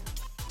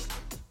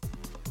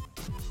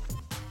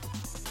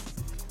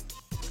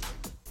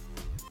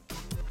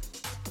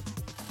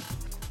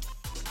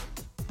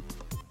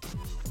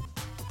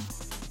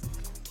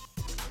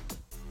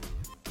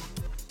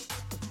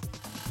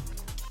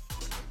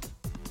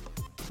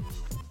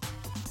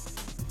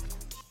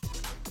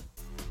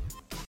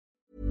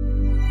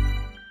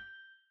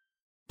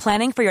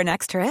 Planning for your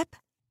next trip?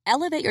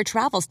 Elevate your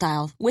travel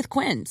style with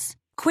Quince.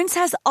 Quince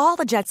has all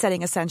the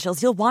jet-setting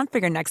essentials you'll want for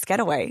your next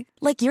getaway,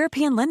 like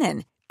European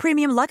linen,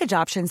 premium luggage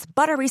options,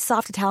 buttery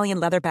soft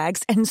Italian leather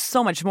bags, and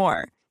so much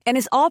more. And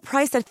is all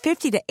priced at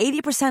 50 to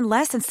 80%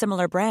 less than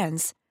similar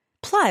brands.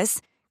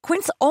 Plus,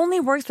 Quince only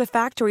works with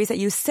factories that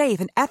use safe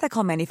and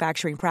ethical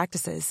manufacturing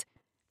practices.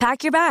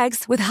 Pack your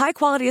bags with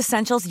high-quality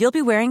essentials you'll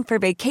be wearing for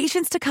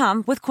vacations to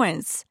come with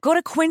Quince. Go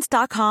to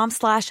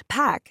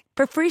quince.com/pack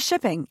for free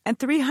shipping and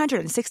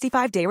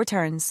 365-day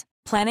returns.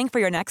 Planning for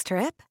your next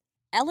trip?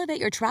 Elevate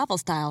your travel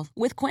style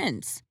with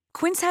Quince.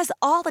 Quince has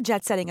all the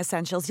jet-setting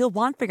essentials you'll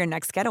want for your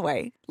next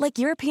getaway, like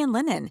European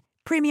linen,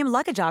 premium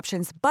luggage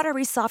options,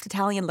 buttery soft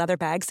Italian leather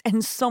bags,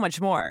 and so much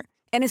more.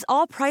 And is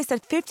all priced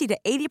at 50 to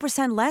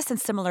 80% less than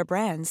similar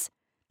brands.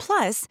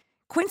 Plus,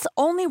 Quince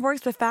only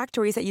works with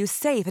factories that use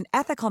safe and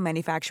ethical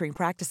manufacturing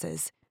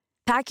practices.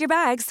 Pack your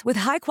bags with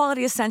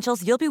high-quality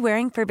essentials you'll be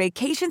wearing for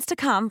vacations to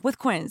come with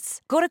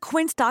Quince. Go to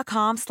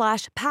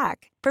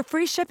quince.com/pack for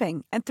free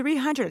shipping and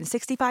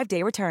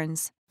 365-day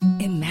returns.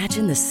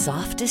 Imagine the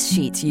softest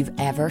sheets you've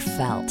ever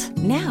felt.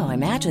 Now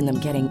imagine them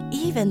getting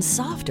even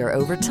softer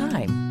over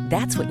time.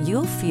 That's what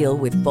you'll feel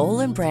with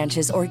Boll &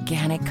 Branch's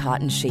organic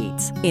cotton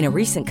sheets. In a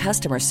recent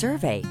customer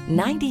survey,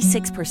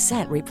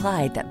 96%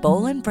 replied that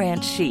Boll &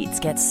 Branch sheets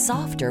get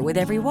softer with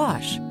every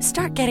wash.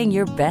 Start getting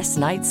your best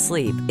night's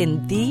sleep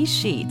in these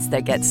sheets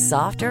that get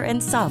softer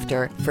and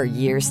softer for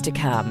years to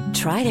come.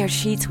 Try their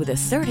sheets with a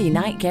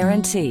 30-night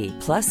guarantee.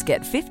 Plus,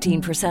 get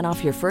 15%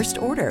 off your first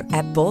order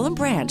at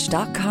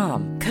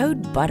bollandbranch.com.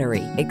 Code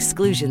BUTTERY.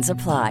 Exclusions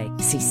apply.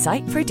 See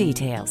site for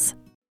details.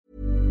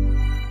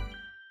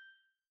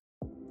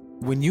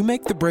 When you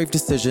make the brave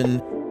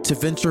decision to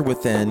venture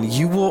within,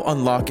 you will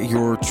unlock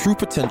your true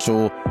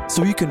potential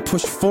so you can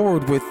push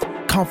forward with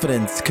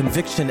confidence,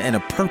 conviction, and a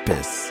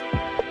purpose.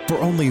 For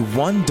only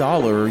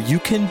 $1, you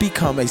can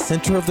become a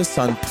Center of the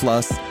Sun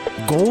Plus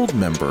Gold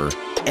member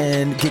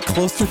and get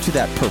closer to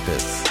that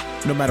purpose.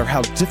 No matter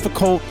how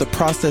difficult the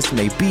process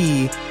may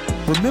be,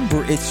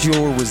 remember it's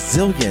your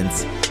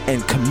resilience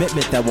and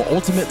commitment that will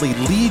ultimately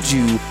lead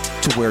you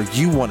to where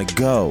you want to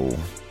go.